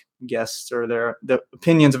like guests or the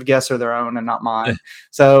opinions of guests are their own and not mine.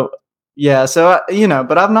 So yeah,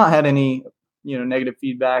 but I've not had any, negative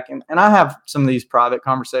feedback, and I have some of these private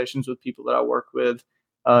conversations with people that I work with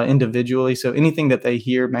individually. So anything that they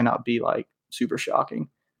hear may not be like super shocking.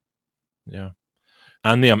 Yeah.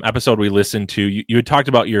 On the episode we listened to, you had talked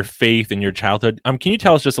about your faith in your childhood. Can you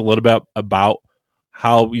tell us just a little bit about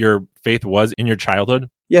how your faith was in your childhood?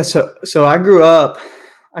 Yeah. So I grew up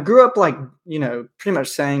like, pretty much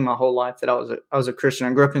saying my whole life that I was a Christian.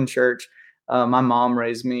 I grew up in church. My mom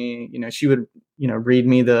raised me, she would, read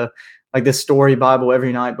me this story Bible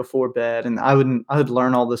every night before bed. And I would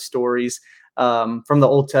learn all the stories from the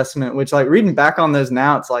Old Testament, which, like, reading back on those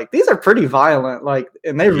now, it's like, these are pretty violent, like,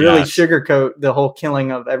 and they really sugarcoat the whole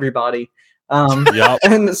killing of everybody. Yep.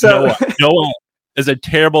 And so Noah is a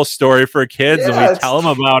terrible story for kids, and we tell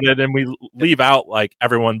them about it, and we leave out like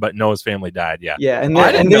everyone but Noah's family died. Yeah. And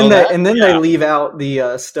then they leave out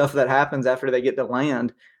the stuff that happens after they get to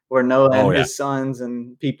land, where Noah and his sons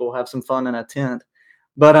and people have some fun in a tent.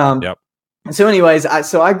 But so anyways,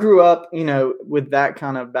 I grew up, with that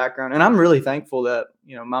kind of background, and I'm really thankful that,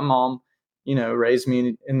 my mom, raised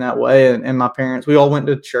me in that way, and my parents, we all went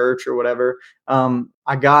to church or whatever.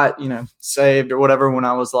 I got, saved or whatever when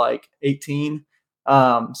I was like 17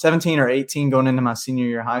 or 18, going into my senior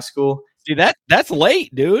year of high school. See, that's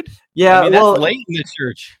late, dude. Yeah, that's late in the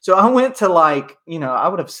church. So I went to like, I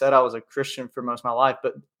would have said I was a Christian for most of my life,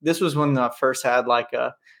 but this was when I first had like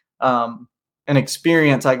an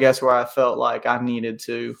experience, I guess, where I felt like I needed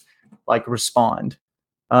to like respond.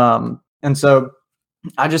 And so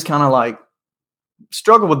I just kind of like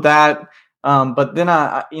struggled with that. But then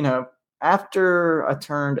I after I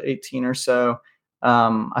turned 18 or so,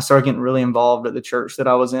 I started getting really involved at the church that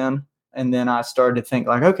I was in. And then I started to think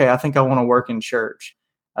like, okay, I think I want to work in church.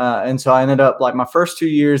 And so I ended up, like, my first 2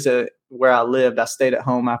 years where I lived, I stayed at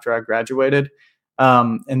home after I graduated.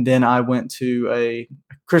 And then I went to a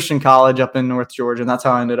Christian college up in North Georgia, and that's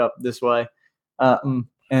how I ended up this way.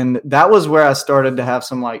 And that was where I started to have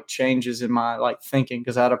some like changes in my like thinking,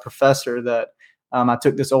 because I had a professor that I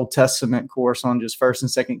took this Old Testament course on just 1st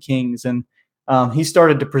and 2nd Kings, and he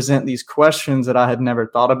started to present these questions that I had never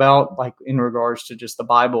thought about, like in regards to just the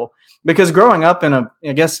Bible. Because growing up in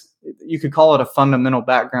I guess you could call it a fundamental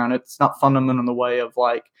background. It's not fundamental in the way of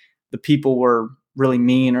like the people were really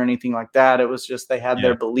mean or anything like that. It was just they had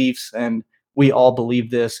their beliefs, and we all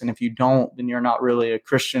believe this. And if you don't, then you're not really a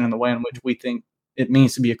Christian in the way in which we think it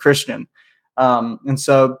means to be a Christian. And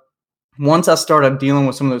so once I started dealing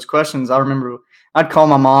with some of those questions, I remember I'd call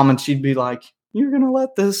my mom and she'd be like, "You're going to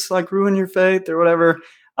let this like ruin your faith or whatever."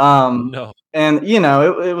 No. And,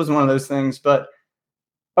 it was one of those things. But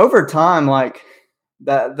over time, like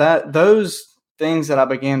those things that I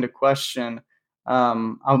began to question,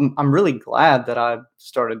 I'm really glad that I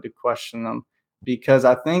started to question them, because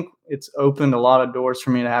I think it's opened a lot of doors for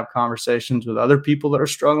me to have conversations with other people that are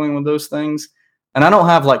struggling with those things. And I don't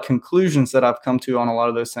have like conclusions that I've come to on a lot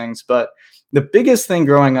of those things, but the biggest thing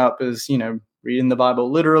growing up is, reading the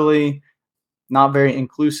Bible literally, not very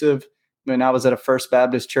inclusive. I mean, I was at a First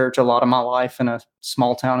Baptist church a lot of my life in a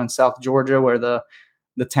small town in South Georgia, where the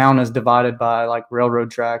town is divided by like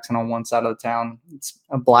railroad tracks, and on one side of the town it's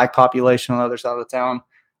a black population, on the other side of the town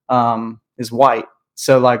is white.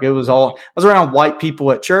 So like I was around white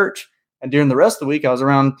people at church, and during the rest of the week I was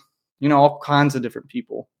around all kinds of different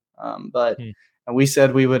people. But we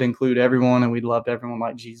said we would include everyone, and we loved everyone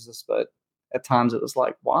like Jesus. But at times it was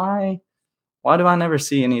like, why do I never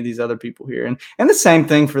see any of these other people here? And the same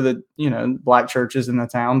thing for the black churches in the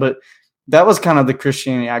town. But that was kind of the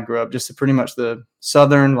Christianity I grew up, just pretty much the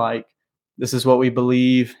Southern, like, this is what we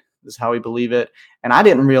believe, this is how we believe it. And I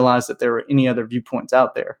didn't realize that there were any other viewpoints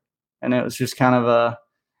out there. And it was just kind of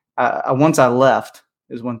once I left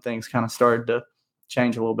is when things kind of started to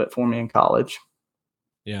change a little bit for me in college.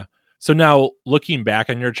 Yeah. So now, looking back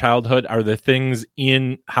on your childhood, are there things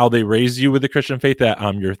in how they raised you with the Christian faith that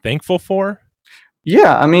you're thankful for?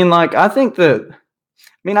 Yeah, I mean, like I think the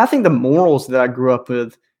morals that I grew up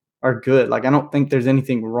with are good. Like I don't think there's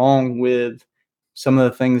anything wrong with some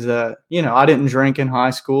of the things that, I didn't drink in high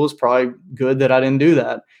school. It's probably good that I didn't do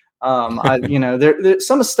that. There's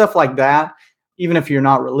some stuff like that. Even if you're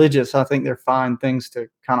not religious, I think they're fine things to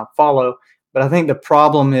kind of follow. But I think the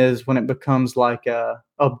problem is when it becomes like a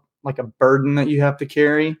burden that you have to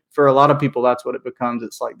carry. For a lot of people, that's what it becomes.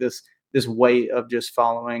 It's like this weight of just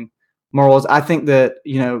following morals. I think that,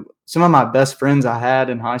 some of my best friends I had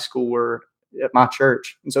in high school were at my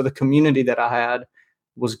church. And so the community that I had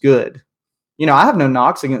was good. I have no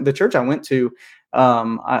knocks against the church I went to.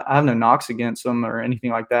 I have no knocks against them or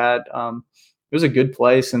anything like that. It was a good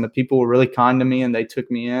place and the people were really kind to me and they took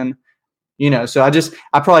me in, so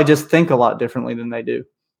I probably just think a lot differently than they do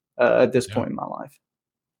at this point in my life.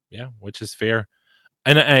 Yeah, which is fair.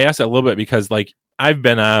 And I asked that a little bit because like I've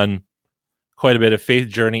been on quite a bit of faith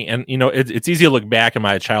journey and, it's easy to look back at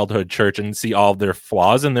my childhood church and see all of their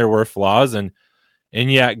flaws, and there were flaws and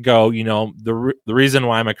yet go, the reason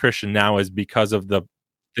why I'm a Christian now is because of the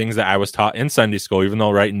things that I was taught in Sunday school, even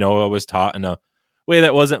though Noah was taught in a way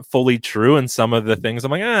that wasn't fully true. And some of the things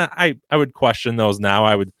I'm like, I would question those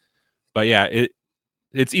now. But yeah,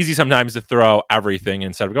 it's easy sometimes to throw everything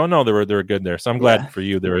instead of going, no, they were good there. So I'm glad for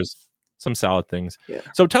you. There was some solid things. Yeah.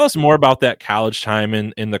 So tell us more about that college time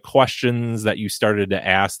and the questions that you started to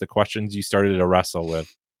ask, the questions you started to wrestle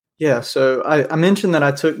with. Yeah. So I mentioned that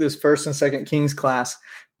I took this 1st and 2nd Kings class.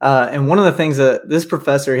 And one of the things that this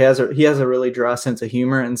professor, he has a really dry sense of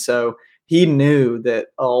humor. And so he knew that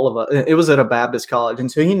all of us, it was at a Baptist college.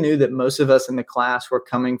 And so he knew that most of us in the class were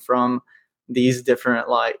coming from these different,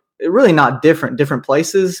 really not different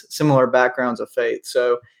places, similar backgrounds of faith.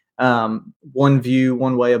 So one view,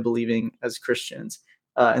 one way of believing as Christians.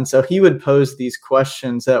 And so he would pose these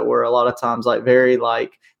questions that were a lot of times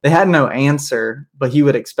they had no answer, but he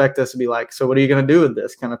would expect us to be like, so what are you going to do with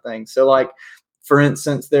this kind of thing? So for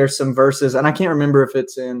instance, there's some verses, and I can't remember if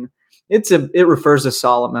it refers to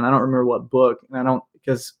Solomon. I don't remember what book, and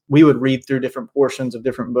because we would read through different portions of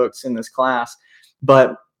different books in this class.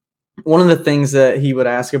 But one of the things that he would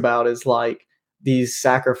ask about is these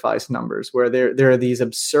sacrifice numbers, where there are these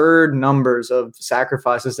absurd numbers of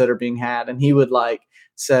sacrifices that are being had. And he would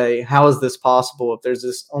say, how is this possible if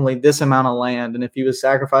there's only this amount of land? And if he was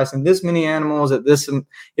sacrificing this many animals at this,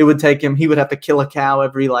 it would take him, he would have to kill a cow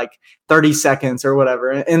every 30 seconds or whatever.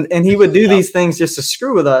 And he would do these things just to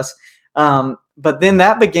screw with us. But then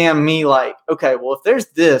that began me okay, well, if there's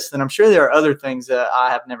this, then I'm sure there are other things that I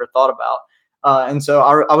have never thought about. And so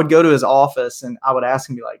I would go to his office and I would ask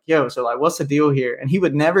him, be like, yo, so what's the deal here? And he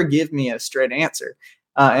would never give me a straight answer.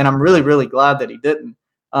 And I'm really, really glad that he didn't.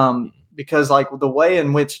 Because the way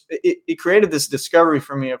in which it created this discovery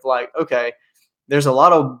for me of okay, there's a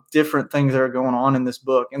lot of different things that are going on in this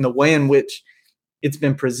book, and the way in which it's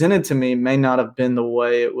been presented to me may not have been the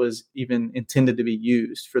way it was even intended to be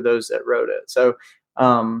used for those that wrote it. So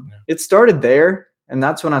it started there. And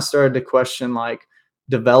that's when I started to question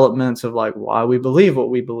developments of why we believe what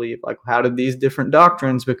we believe. How did these different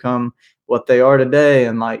doctrines become what they are today?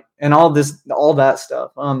 And and all that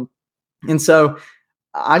stuff. And so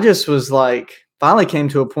I just was finally came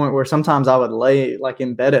to a point where sometimes I would lay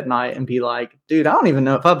in bed at night and be like, dude, I don't even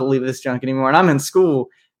know if I believe this junk anymore. And I'm in school.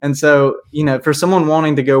 And so, for someone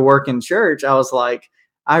wanting to go work in church, I was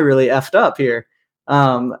I really effed up here.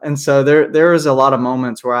 And so there was a lot of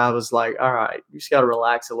moments where I was all right, you just got to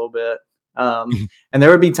relax a little bit. And there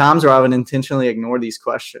would be times where I would intentionally ignore these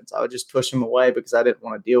questions. I would just push them away because I didn't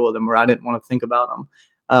want to deal with them, or I didn't want to think about them.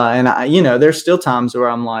 And there's still times where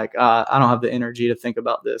I'm I don't have the energy to think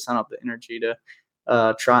about this. I don't have the energy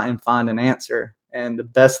to try and find an answer. And the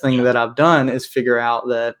best thing that I've done is figure out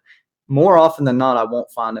that more often than not, I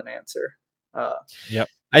won't find an answer. Yep.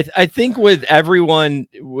 I think with everyone,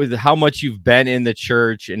 with how much you've been in the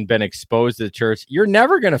church and been exposed to the church, you're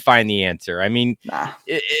never going to find the answer. I mean,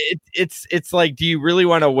 it's do you really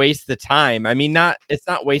want to waste the time? I mean, it's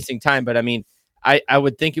not wasting time, but I mean, I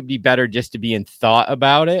would think it'd be better just to be in thought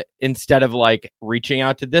about it instead of reaching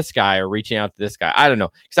out to this guy or reaching out to this guy. I don't know.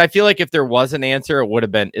 Because I feel if there was an answer, it would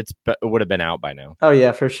have been out by now. Oh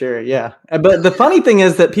yeah, for sure. Yeah. But the funny thing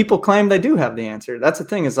is that people claim they do have the answer. That's the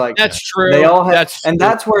thing, is that's true. They all have,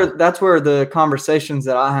 that's where the conversations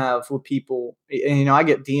that I have with people, and I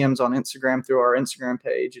get DMs on Instagram through our Instagram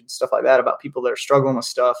page and stuff like that about people that are struggling with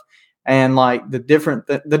stuff. And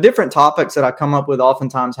the different topics that I come up with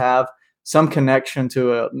oftentimes have some connection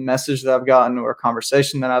to a message that I've gotten or a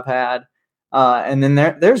conversation that I've had. And then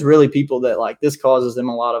there's really people that like this causes them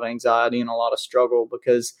a lot of anxiety and a lot of struggle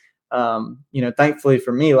because, thankfully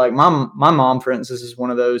for me, like my mom, for instance, is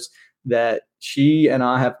one of those that she and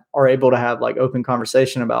I are able to have like open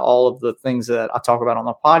conversation about all of the things that I talk about on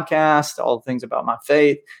the podcast, all the things about my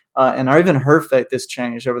faith, and even her faith has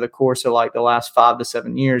changed over the course of like the last 5 to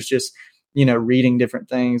 7 years, just, reading different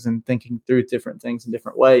things and thinking through different things in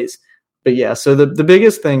different ways. But yeah, so the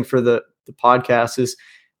biggest thing for the podcast is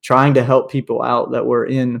trying to help people out that were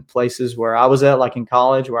in places where I was at, like in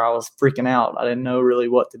college, where I was freaking out. I didn't know really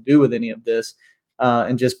what to do with any of this,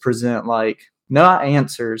 and just present like not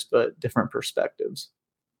answers, but different perspectives.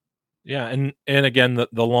 Yeah. And again,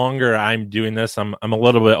 the longer I'm doing this, I'm a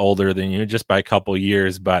little bit older than you just by a couple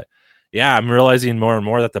years, but yeah, I'm realizing more and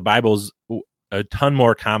more that the Bible's a ton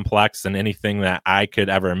more complex than anything that I could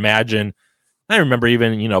ever imagine. I remember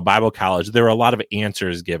even, Bible college, there were a lot of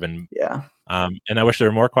answers given. Yeah. And I wish there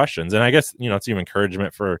were more questions. And I guess, it's even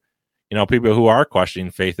encouragement for, people who are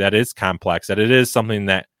questioning faith, that is complex, that it is something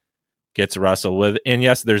that gets wrestled with. And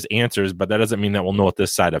yes, there's answers, but that doesn't mean that we'll know at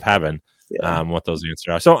this side of heaven, what those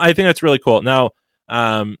answers are. So I think that's really cool. Now,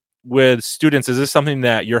 with students, is this something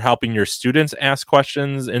that you're helping your students ask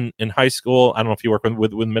questions in high school? I don't know if you work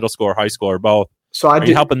with middle school or high school or both. So I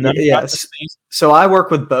do helping them. Yes. So I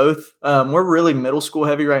work with both. We're really middle school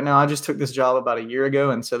heavy right now. I just took this job about a year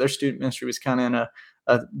ago. And so their student ministry was kind of in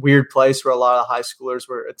a weird place where a lot of high schoolers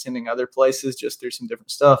were attending other places just through some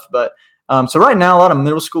different stuff. But so right now, a lot of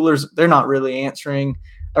middle schoolers, they're not really answering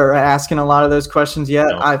or asking a lot of those questions yet.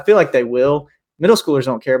 No. I feel like they will. Middle schoolers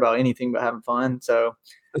don't care about anything but having fun. So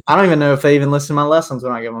I don't even know if they even listen to my lessons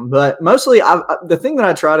when I give them. But mostly the thing that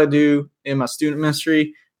I try to do in my student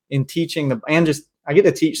ministry in teaching I get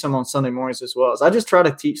to teach some on Sunday mornings as well, is I just try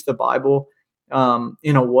to teach the Bible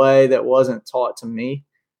in a way that wasn't taught to me.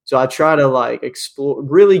 So I try to like explore,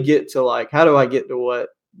 really get to like, how do I get to what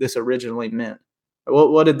this originally meant?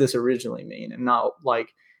 What did this originally mean? And not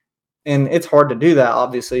like, and it's hard to do that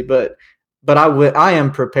obviously, but I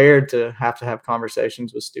am prepared to have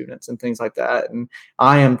conversations with students and things like that. And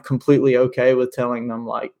I am completely okay with telling them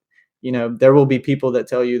like, there will be people that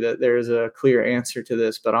tell you that there is a clear answer to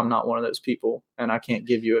this, but I'm not one of those people. And I can't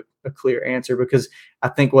give you a clear answer, because I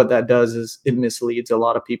think what that does is it misleads a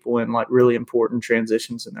lot of people in like really important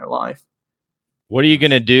transitions in their life. What are you going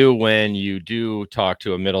to do when you do talk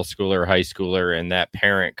to a middle schooler or high schooler and that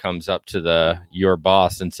parent comes up to your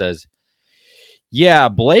boss and says, yeah,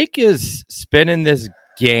 Blake is spinning this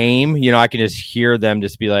game? I can just hear them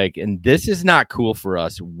just be like, and this is not cool for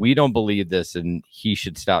us. We don't believe this, and he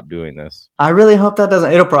should stop doing this. I really hope that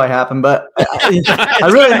doesn't. It'll probably happen, but I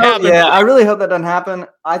really hope that doesn't happen.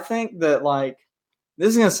 I think that like this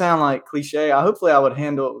is gonna sound like cliche. Hopefully I would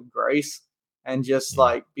handle it with grace and just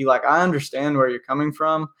like be like, I understand where you're coming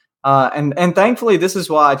from, and thankfully this is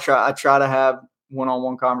why I try to have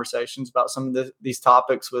one-on-one conversations about some of these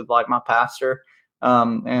topics with like my pastor.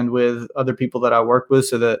 And with other people that I work with,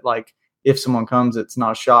 so that like if someone comes, it's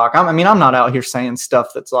not a shock. I'm not out here saying stuff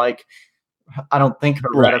that's like I don't think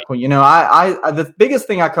heretical. Right. I the biggest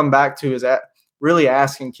thing I come back to is really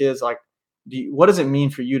asking kids like, what does it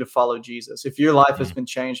mean for you to follow Jesus? If your life has been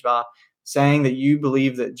changed by saying that you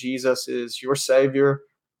believe that Jesus is your Savior,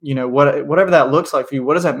 whatever that looks like for you,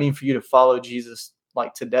 what does that mean for you to follow Jesus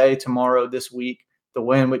like today, tomorrow, this week? The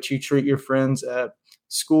way in which you treat your friends at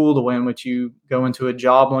school, the way in which you go into a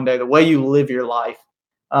job one day, the way you live your life.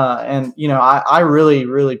 I really,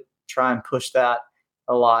 really try and push that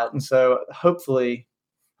a lot. And so hopefully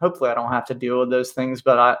I don't have to deal with those things,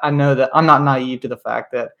 but I know that I'm not naive to the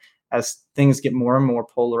fact that as things get more and more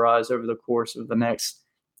polarized over the course of the next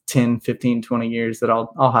 10, 15, 20 years, that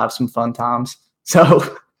I'll have some fun times.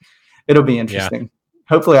 So it'll be interesting. Yeah.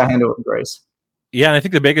 Hopefully I handle it with grace. Yeah, and I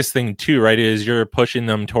think the biggest thing too, right, is you're pushing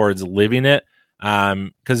them towards living it.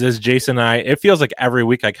 Because as Jason and it feels like every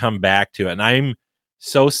week I come back to it, and I'm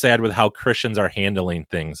so sad with how Christians are handling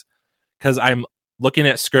things. Because I'm looking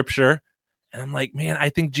at Scripture, and I'm like, man, I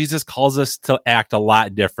think Jesus calls us to act a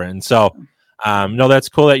lot different. And so, no, that's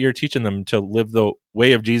cool that you're teaching them to live the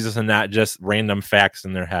way of Jesus and not just random facts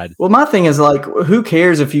in their head. Well, my thing is like, who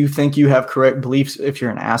cares if you think you have correct beliefs if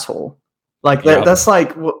you're an asshole? Like that's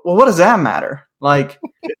like, well, what does that matter? Like,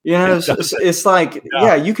 it's like,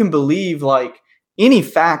 yeah, you can believe like any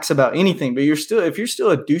facts about anything, but if you're still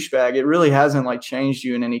a douchebag, it really hasn't like changed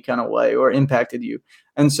you in any kind of way or impacted you.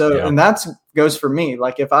 And so, and that's goes for me.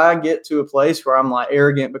 Like if I get to a place where I'm like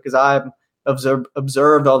arrogant because I've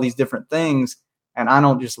observed all these different things and I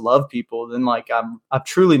don't just love people, then like I've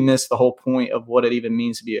truly missed the whole point of what it even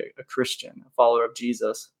means to be a Christian, a follower of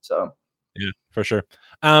Jesus. So. Yeah, for sure.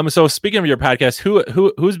 So speaking of your podcast,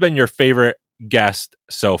 who's been your favorite guest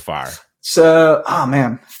so far? So, oh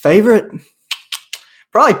man, favorite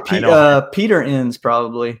probably Peter Enns,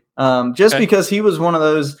 probably. Just because he was one of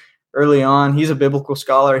those early on. He's a biblical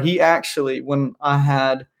scholar. He actually, when I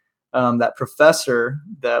had that professor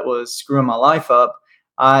that was screwing my life up,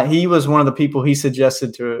 he was one of the people he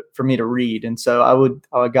suggested for me to read, and so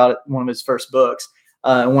I got one of his first books.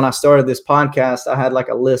 And when I started this podcast, I had like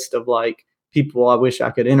a list of like people I wish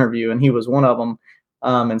I could interview, and he was one of them.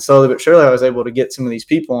 And slowly but surely, I was able to get some of these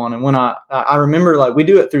people on. And when I remember, like, we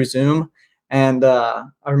do it through Zoom, and I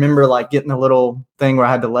remember like getting a little thing where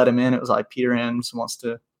I had to let him in. It was like, Peter Enns wants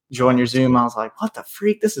to join your Zoom. I was like, what the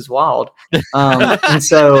freak? This is wild. And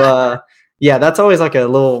so, yeah, that's always like a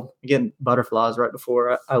little getting butterflies right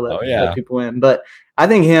before I let people in. But I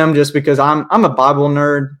think him, just because I'm a Bible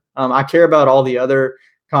nerd. I care about all the other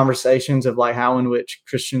conversations of like how in which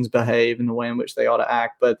Christians behave and the way in which they ought to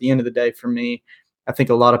act. But at the end of the day, for me, I think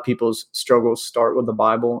a lot of people's struggles start with the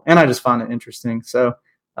Bible, and I just find it interesting. So,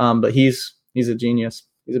 but he's a genius.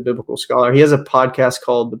 He's a biblical scholar. He has a podcast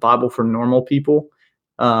called The Bible for Normal People.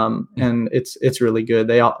 And it's really good.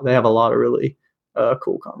 They have a lot of really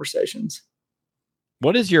cool conversations.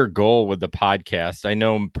 What is your goal with the podcast? I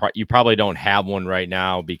know you probably don't have one right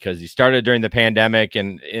now because you started during the pandemic,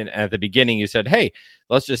 and at the beginning you said, hey,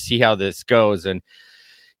 let's just see how this goes. And,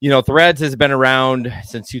 you know, Threads has been around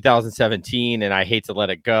since 2017, and I hate to let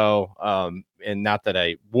it go. And not that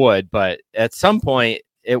I would, but at some point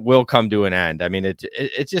it will come to an end. I mean, it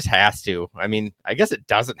just has to. I mean, I guess it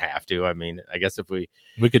doesn't have to. I mean, I guess if we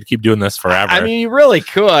could keep doing this forever. I mean, you really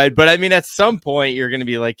could, but I mean, at some point you're going to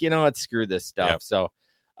be like, you know what, screw this stuff. Yep. So,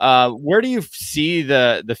 where do you see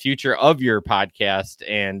the future of your podcast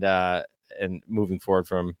and moving forward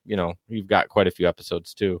from, you know, you've got quite a few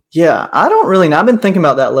episodes too. Yeah, I don't really know. I've been thinking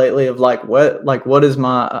about that lately of what is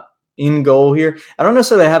my end goal here. I don't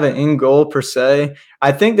necessarily have an end goal per se.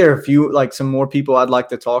 I think there are a few, like some more people I'd like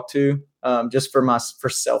to talk to, just for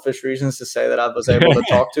selfish reasons, to say that I was able to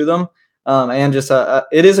talk to them. And just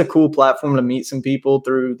it is a cool platform to meet some people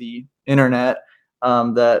through the internet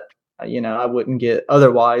that, you know, I wouldn't get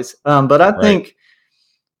otherwise. But I think,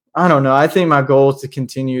 I don't know. I think my goal is to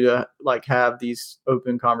continue to like have these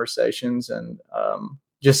open conversations and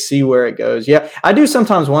just see where it goes. Yeah, I do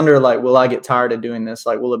sometimes wonder, like, will I get tired of doing this?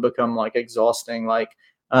 Like, will it become like exhausting? Like,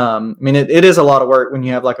 I mean, it is a lot of work when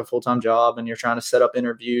you have like a full-time job and you're trying to set up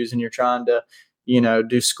interviews and you're trying to, you know,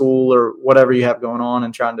 do school or whatever you have going on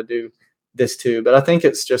and trying to do this too. But I think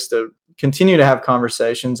it's just to continue to have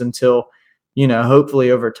conversations until, you know,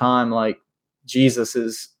 hopefully over time, like Jesus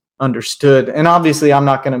is understood. And obviously I'm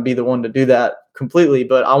not going to be the one to do that completely,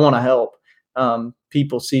 but I want to help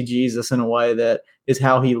people see Jesus in a way that is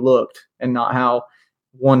how he looked and not how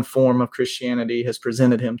one form of Christianity has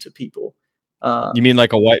presented him to people. You mean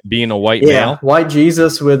like being a white male? White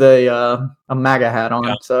Jesus with a MAGA hat on.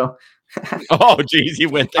 Yeah. So, oh geez, he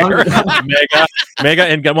went there. mega,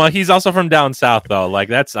 and well, he's also from down south though. Like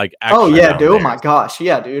that's like, oh yeah, dude. There. Oh my gosh,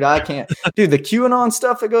 yeah, dude. I can't, dude. The QAnon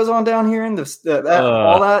stuff that goes on down here and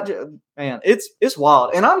all that, man, it's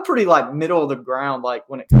wild. And I'm pretty like middle of the ground, like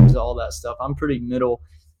when it comes to all that stuff. I'm pretty middle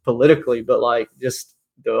politically, but like just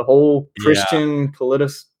the whole Christian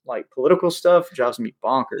political stuff drives me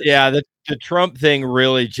bonkers. Yeah, the Trump thing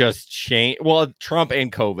really just changed. Well, Trump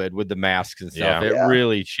and COVID with the masks and stuff, it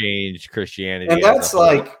really changed Christianity. And that's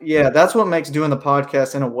like, that's what makes doing the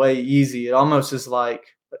podcast in a way easy. It almost is like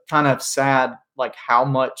kind of sad, like how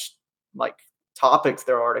much like topics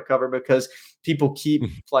there are to cover, because people keep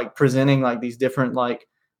like presenting like these different like,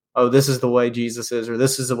 oh, this is the way Jesus is, or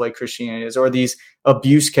this is the way Christianity is, or these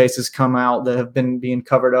abuse cases come out that have been being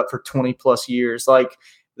covered up for 20 plus years. Like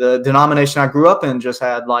the denomination I grew up in just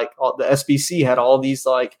had like the SBC had all these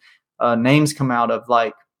like names come out of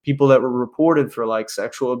like people that were reported for like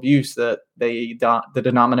sexual abuse that the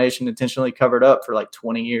denomination intentionally covered up for like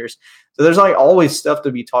 20 years. So there's like always stuff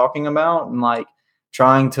to be talking about, and like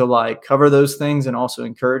trying to like cover those things and also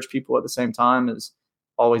encourage people at the same time is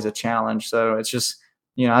always a challenge. So it's just,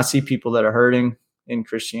 you know, I see people that are hurting in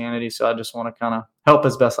Christianity, so I just want to kind of help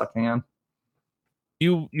as best I can.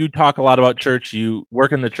 You talk a lot about church. You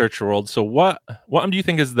work in the church world. So what do you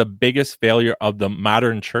think is the biggest failure of the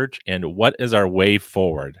modern church, and what is our way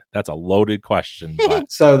forward? That's a loaded question.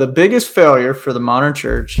 But. So the biggest failure for the modern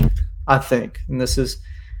church, I think, and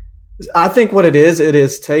I think what it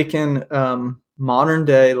is taken modern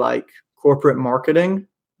day like corporate marketing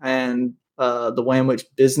and the way in which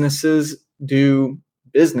businesses do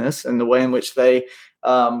business and the way in which they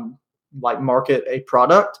like market a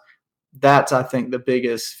product, that's, I think, the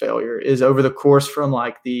biggest failure is over the course from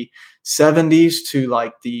like the 70s to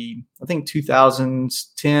like I think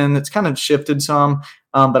 2010. It's kind of shifted some,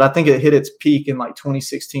 but I think it hit its peak in like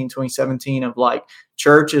 2016, 2017 of like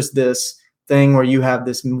church is this thing where you have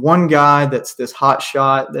this one guy that's this hot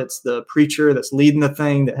shot, that's the preacher that's leading the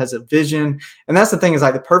thing, that has a vision. And that's the thing, is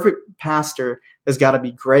like the perfect pastor has got to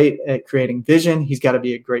be great at creating vision. He's got to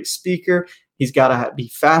be a great speaker. He's got to be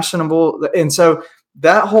fashionable. And so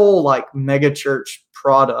that whole like mega church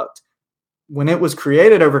product, when it was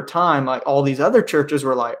created over time, like all these other churches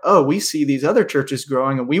were like, oh, we see these other churches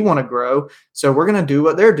growing and we want to grow, so we're going to do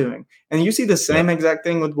what they're doing. And you see the same exact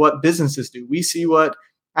thing with what businesses do. We see what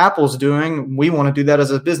Apple's doing. We want to do that as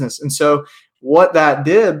a business. And so what that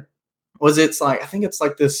did was, it's like, I think it's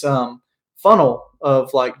like this funnel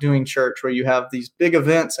of like doing church where you have these big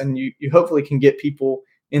events and you hopefully can get people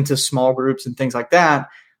into small groups and things like that.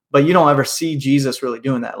 But you don't ever see Jesus really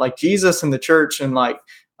doing that. Like Jesus and the church, and like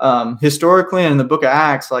historically and in the book of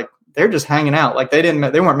Acts, like they're just hanging out. Like they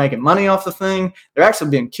weren't making money off the thing. They're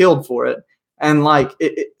actually being killed for it. And like,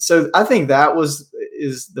 so I think that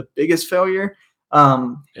is the biggest failure.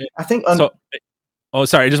 I think.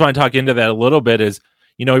 Sorry. I just want to talk into that a little bit. Is,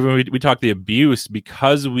 even we talk the abuse,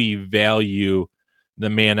 because we value the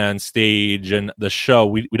man on stage and the show.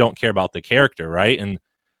 We don't care about the character, right? And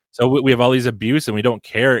so we have all these abuse, and we don't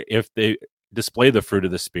care if they display the fruit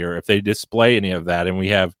of the Spirit, if they display any of that. And we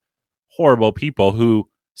have horrible people who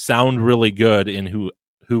sound really good and who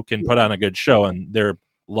can put on a good show, and they're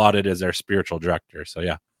lauded as our spiritual director. So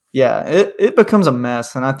yeah, it becomes a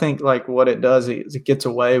mess. And I think like what it does is it gets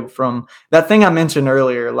away from that thing I mentioned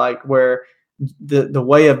earlier, like where the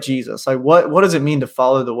way of Jesus, like what does it mean to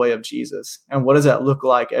follow the way of Jesus, and what does that look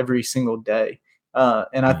like every single day?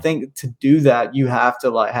 And I think to do that, you have to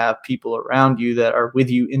like have people around you that are with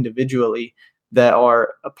you individually, that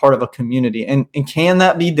are a part of a community. And can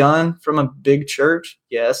that be done from a big church?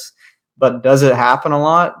 Yes. But does it happen a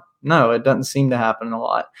lot? No, it doesn't seem to happen a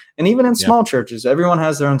lot. And even in small churches, everyone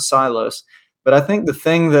has their own silos. But I think the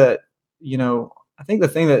thing that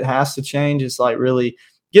has to change is like really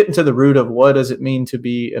getting to the root of what does it mean to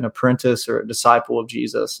be an apprentice or a disciple of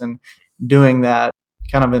Jesus, and doing that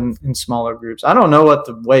kind of in smaller groups. I don't know what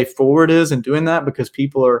the way forward is in doing that, because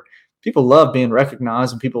people love being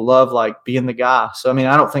recognized and people love like being the guy. So, I mean,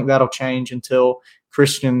 I don't think that'll change until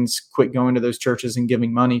Christians quit going to those churches and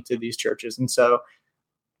giving money to these churches.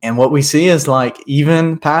 And what we see is like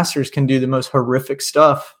even pastors can do the most horrific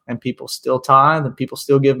stuff and people still tithe and people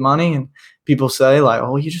still give money, and people say like,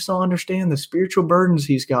 oh, you just don't understand the spiritual burdens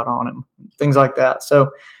he's got on him, things like that. So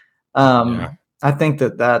I think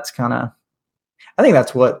that's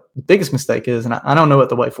what the biggest mistake is. And I don't know what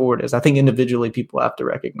the way forward is. I think individually people have to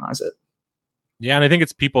recognize it. Yeah. And I think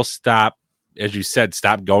it's people stop, as you said,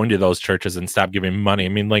 stop going to those churches and stop giving money. I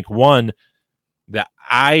mean, like one that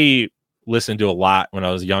I listened to a lot when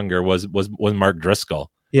I was younger was Mark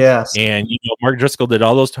Driscoll. Yes. And, Mark Driscoll did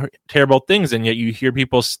all those terrible things. And yet you hear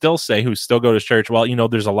people still say, who still go to church, well,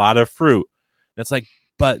 there's a lot of fruit. And it's like,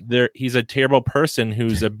 but he's a terrible person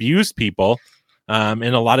who's abused people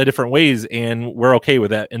in a lot of different ways, and we're okay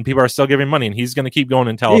with that. And people are still giving money, and he's going to keep going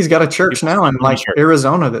until he's got a church now in like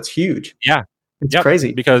Arizona that's huge. Yeah, it's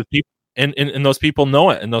crazy because people and those people know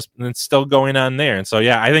it, and it's still going on there. And so,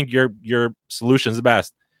 I think your solution is the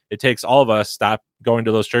best. It takes all of us stop going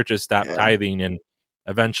to those churches, stop tithing, and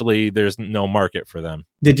eventually there's no market for them.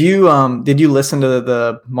 Did you listen to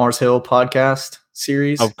the Mars Hill podcast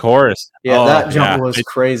series? Of course. Yeah, that jump was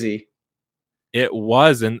crazy. It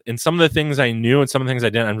was, and some of the things I knew and some of the things I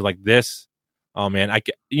didn't, I'm like, this, oh man,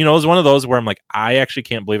 it was one of those where I'm like, I actually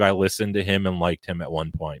can't believe I listened to him and liked him at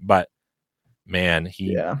one point. But man,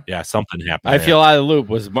 something happened. I feel out of the loop.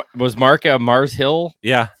 Was Mark a Mars Hill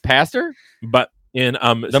pastor? But in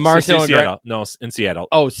the Mars Hill Seattle. No, in Seattle.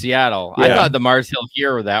 Oh, Seattle. Yeah. I thought the Mars Hill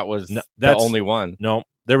here was the only one. No.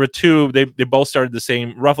 There were two. They both started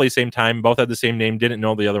roughly the same time. Both had the same name. Didn't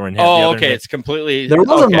know the other one had. Oh, okay. It's completely. There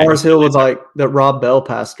was a Mars Hill with like that Rob Bell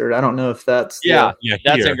pastored. I don't know if that's.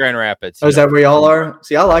 That's in Grand Rapids. Oh, is that where y'all are?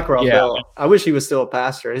 See, I like Rob Bell. I wish he was still a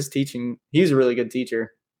pastor. His teaching, he's a really good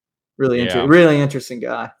teacher. Really interesting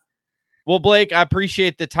guy. Well, Blake, I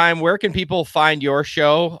appreciate the time. Where can people find your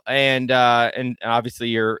show? And obviously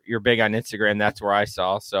you're big on Instagram. That's where I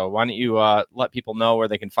saw. So why don't you let people know where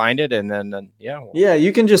they can find it? And then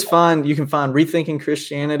you can find Rethinking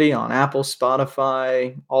Christianity on Apple,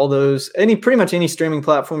 Spotify, all those, pretty much any streaming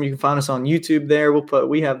platform. You can find us on YouTube there.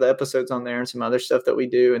 We have the episodes on there and some other stuff that we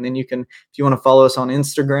do. And then if you want to follow us on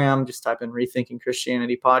Instagram, just type in Rethinking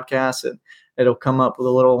Christianity Podcast, and it'll come up with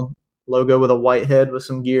a little logo with a white head with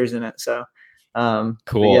some gears in it. So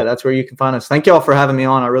Cool. Yeah, that's where you can find us. Thank you all for having me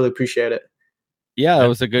on. I really appreciate it. Yeah, that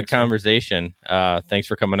was a good conversation. Thanks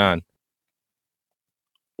for coming on.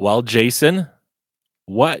 Well, Jason,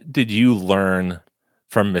 what did you learn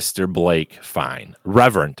from Mr. Blake Fine?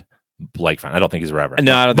 Reverend Blake Fine. I don't think he's a reverend.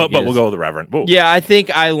 No, I don't think but he we'll is. go with the reverend. Whoa. Yeah, I think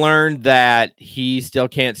I learned that he still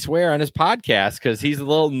can't swear on his podcast because he's a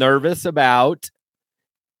little nervous about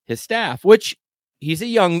his staff, which he's a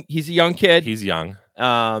young kid. He's young.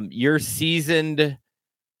 You're seasoned.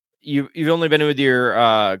 You've only been with your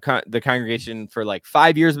the congregation for like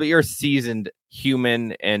 5 years, but you're a seasoned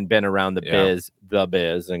human and been around the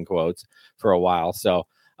biz in quotes for a while. So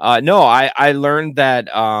no, I learned that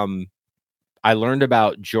I learned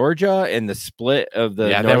about Georgia and the split of the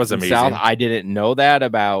North that was and amazing. South. I didn't know that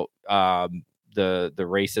about the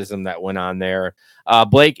racism that went on there.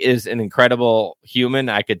 Blake is an incredible human.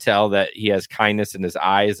 I could tell that he has kindness in his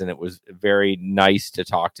eyes, and it was very nice to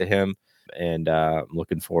talk to him. And I'm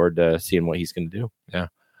looking forward to seeing what he's going to do. Yeah,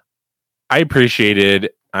 I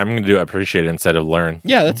appreciated. I'm going to do appreciate it instead of learn.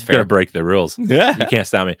 Yeah, that's I'm fair. gonna break the rules. Yeah, You can't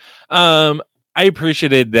stop me. I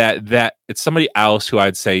appreciated that it's somebody else who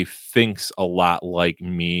I'd say thinks a lot like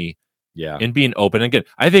me. yeah. And being open. Again,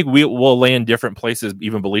 I think we will lay in different places,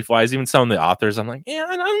 even belief wise. Even some of the authors, I'm like, yeah,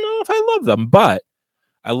 I don't know if I love them, but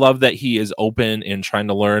I love that he is open and trying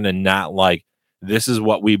to learn and not like this is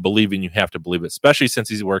what we believe and you have to believe it. Especially since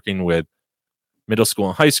he's working with middle school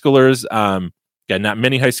and high schoolers. Yeah, not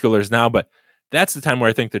many high schoolers now, but that's the time where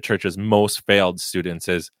I think the church has most failed students.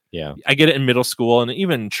 Is I get it in middle school and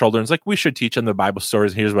even children's like we should teach them the Bible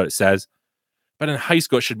stories. Here's what it says. But in high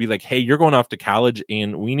school, it should be like, hey, you're going off to college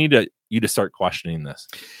and we need you to start questioning this.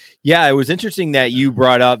 Yeah, it was interesting that you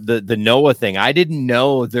brought up the Noah thing. I didn't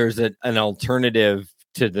know there's an alternative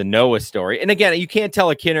to the Noah story. And again, you can't tell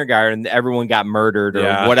a kindergarten everyone got murdered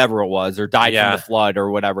or whatever it was or died from the flood or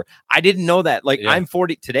whatever. I didn't know that. Like I'm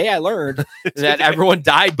 40 today. I learned that everyone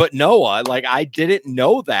died but Noah. Like I didn't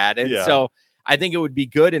know that. And so I think it would be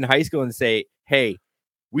good in high school and say, hey,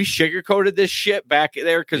 we sugarcoated this shit back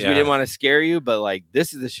there because we didn't want to scare you, but like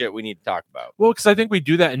this is the shit we need to talk about. Well, because I think we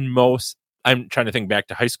do that in most. I'm trying to think back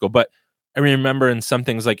to high school, but I remember in some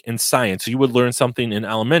things like in science, you would learn something in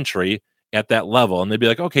elementary at that level, and they'd be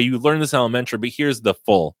like, "Okay, you learned this in elementary, but here's the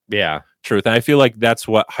full truth." And I feel like that's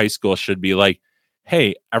what high school should be like.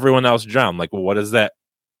 Hey, everyone else drowned. Like, well, what is that?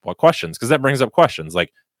 What questions? Because that brings up questions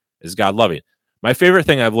like, is God loving? My favorite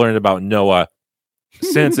thing I've learned about Noah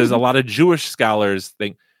since is a lot of Jewish scholars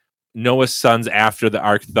think Noah's sons after the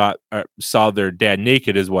ark saw their dad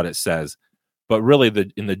naked is what it says, but really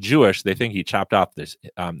in the Jewish they think he chopped off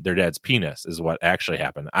their dad's penis is what actually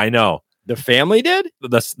happened. I know the family did,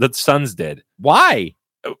 the sons did. Why?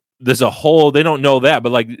 There's a whole they don't know that,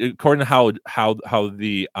 but like according to how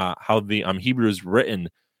the Hebrews written,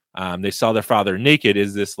 they saw their father naked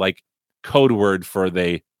is this like code word for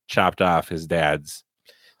they chopped off his dad's.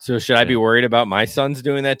 So should I be worried about my sons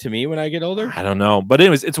doing that to me when I get older? I don't know. But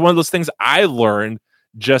anyways, it's one of those things I learned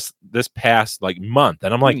just this past like month.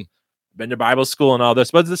 And I'm like, been to Bible school and all this,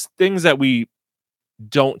 but it's things that we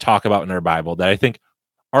don't talk about in our Bible that I think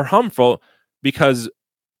are harmful because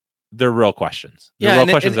they're real questions. They're real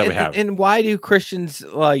questions that we have. And why do Christians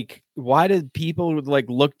why do people like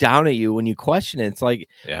look down at you when you question it? It's like,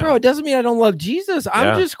 bro, it doesn't mean I don't love Jesus.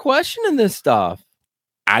 I'm just questioning this stuff.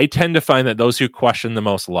 I tend to find that those who question the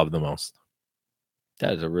most love the most.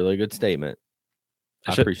 That is a really good statement.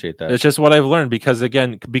 I appreciate that. It's just what I've learned because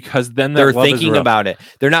then they're thinking about it.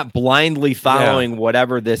 They're not blindly following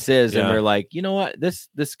whatever this is. And they're like, you know what?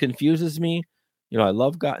 This confuses me. You know, I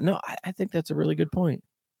love God. No, I think that's a really good point.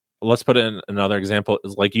 Let's put it in another example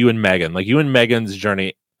is like you and Megan, like you and Megan's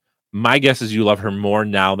journey. My guess is you love her more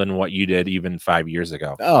now than what you did even 5 years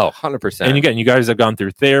ago. Oh, 100%. And again, you guys have gone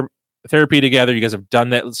through therapy together. You guys have done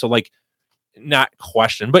that. So like not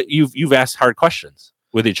question, but you've asked hard questions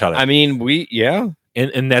with each other. I mean,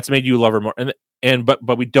 and that's made you love her more.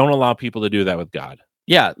 But we don't allow people to do that with God.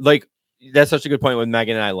 Yeah. Like that's such a good point with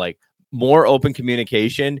Megan and I. Like more open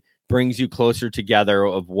communication brings you closer together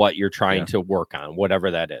of what you're trying to work on, whatever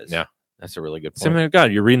that is. Yeah. That's a really good point. Same thing with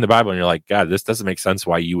God. You're reading the Bible and you're like, God, this doesn't make sense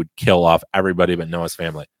why you would kill off everybody but Noah's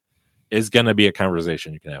family. Is going to be a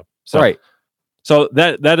conversation you can have. So, right. So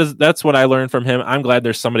that's what I learned from him. I'm glad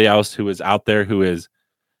there's somebody else who is out there who is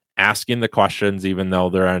asking the questions, even though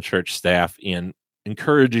they're on church staff, and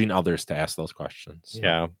encouraging others to ask those questions.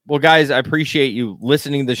 Yeah. Well, guys, I appreciate you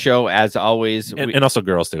listening to the show as always. And also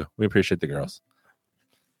girls too. We appreciate the girls.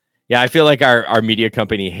 Yeah, I feel like our media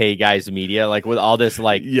company, Hey Guys Media, like with all this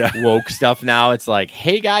like woke stuff now, it's like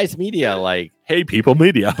Hey Guys Media, like Hey People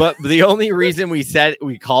Media. But the only reason we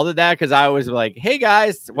called it that because I was like, hey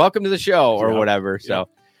guys, welcome to the show or whatever. So,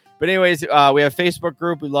 but anyways, we have a Facebook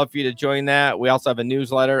group. We'd love for you to join that. We also have a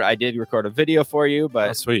newsletter. I did record a video for you,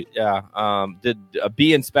 but sweet. Yeah. Did a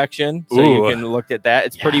bee inspection. So you can look at that.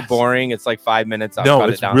 It's pretty boring. It's like 5 minutes.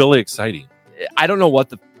 It's really exciting. I don't know what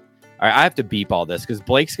all right, I have to beep all this because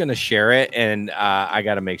Blake's going to share it, and I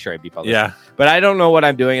got to make sure I beep all this. Yeah. But I don't know what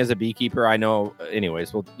I'm doing as a beekeeper. I know,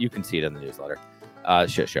 anyways, well, you can see it in the newsletter,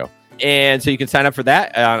 shit show. And so you can sign up for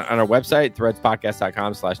that on our website,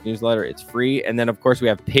 threadspodcast.com/newsletter. It's free. And then, of course, we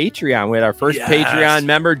have Patreon. We had our first Patreon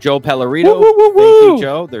member, Joe Pellerito. Thank you,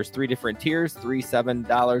 Joe. There's 3 different tiers, $3,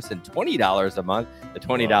 $7, and $20 a month. The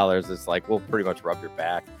 $20 is like, we'll pretty much rub your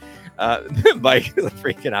back. Mike is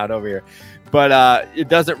freaking out over here. But it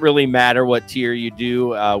doesn't really matter what tier you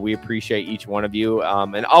do. We appreciate each one of you.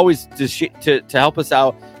 And always to help us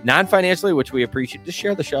out non-financially, which we appreciate, just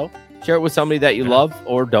share the show. Share it with somebody that you love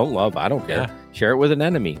or don't love. I don't care. Yeah. Share it with an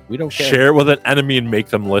enemy. We don't care. Share it with an enemy and make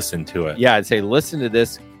them listen to it. Yeah, I'd say listen to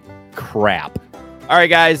this crap. All right,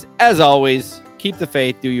 guys. As always, keep the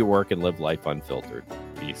faith, do your work, and live life unfiltered.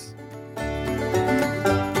 Peace.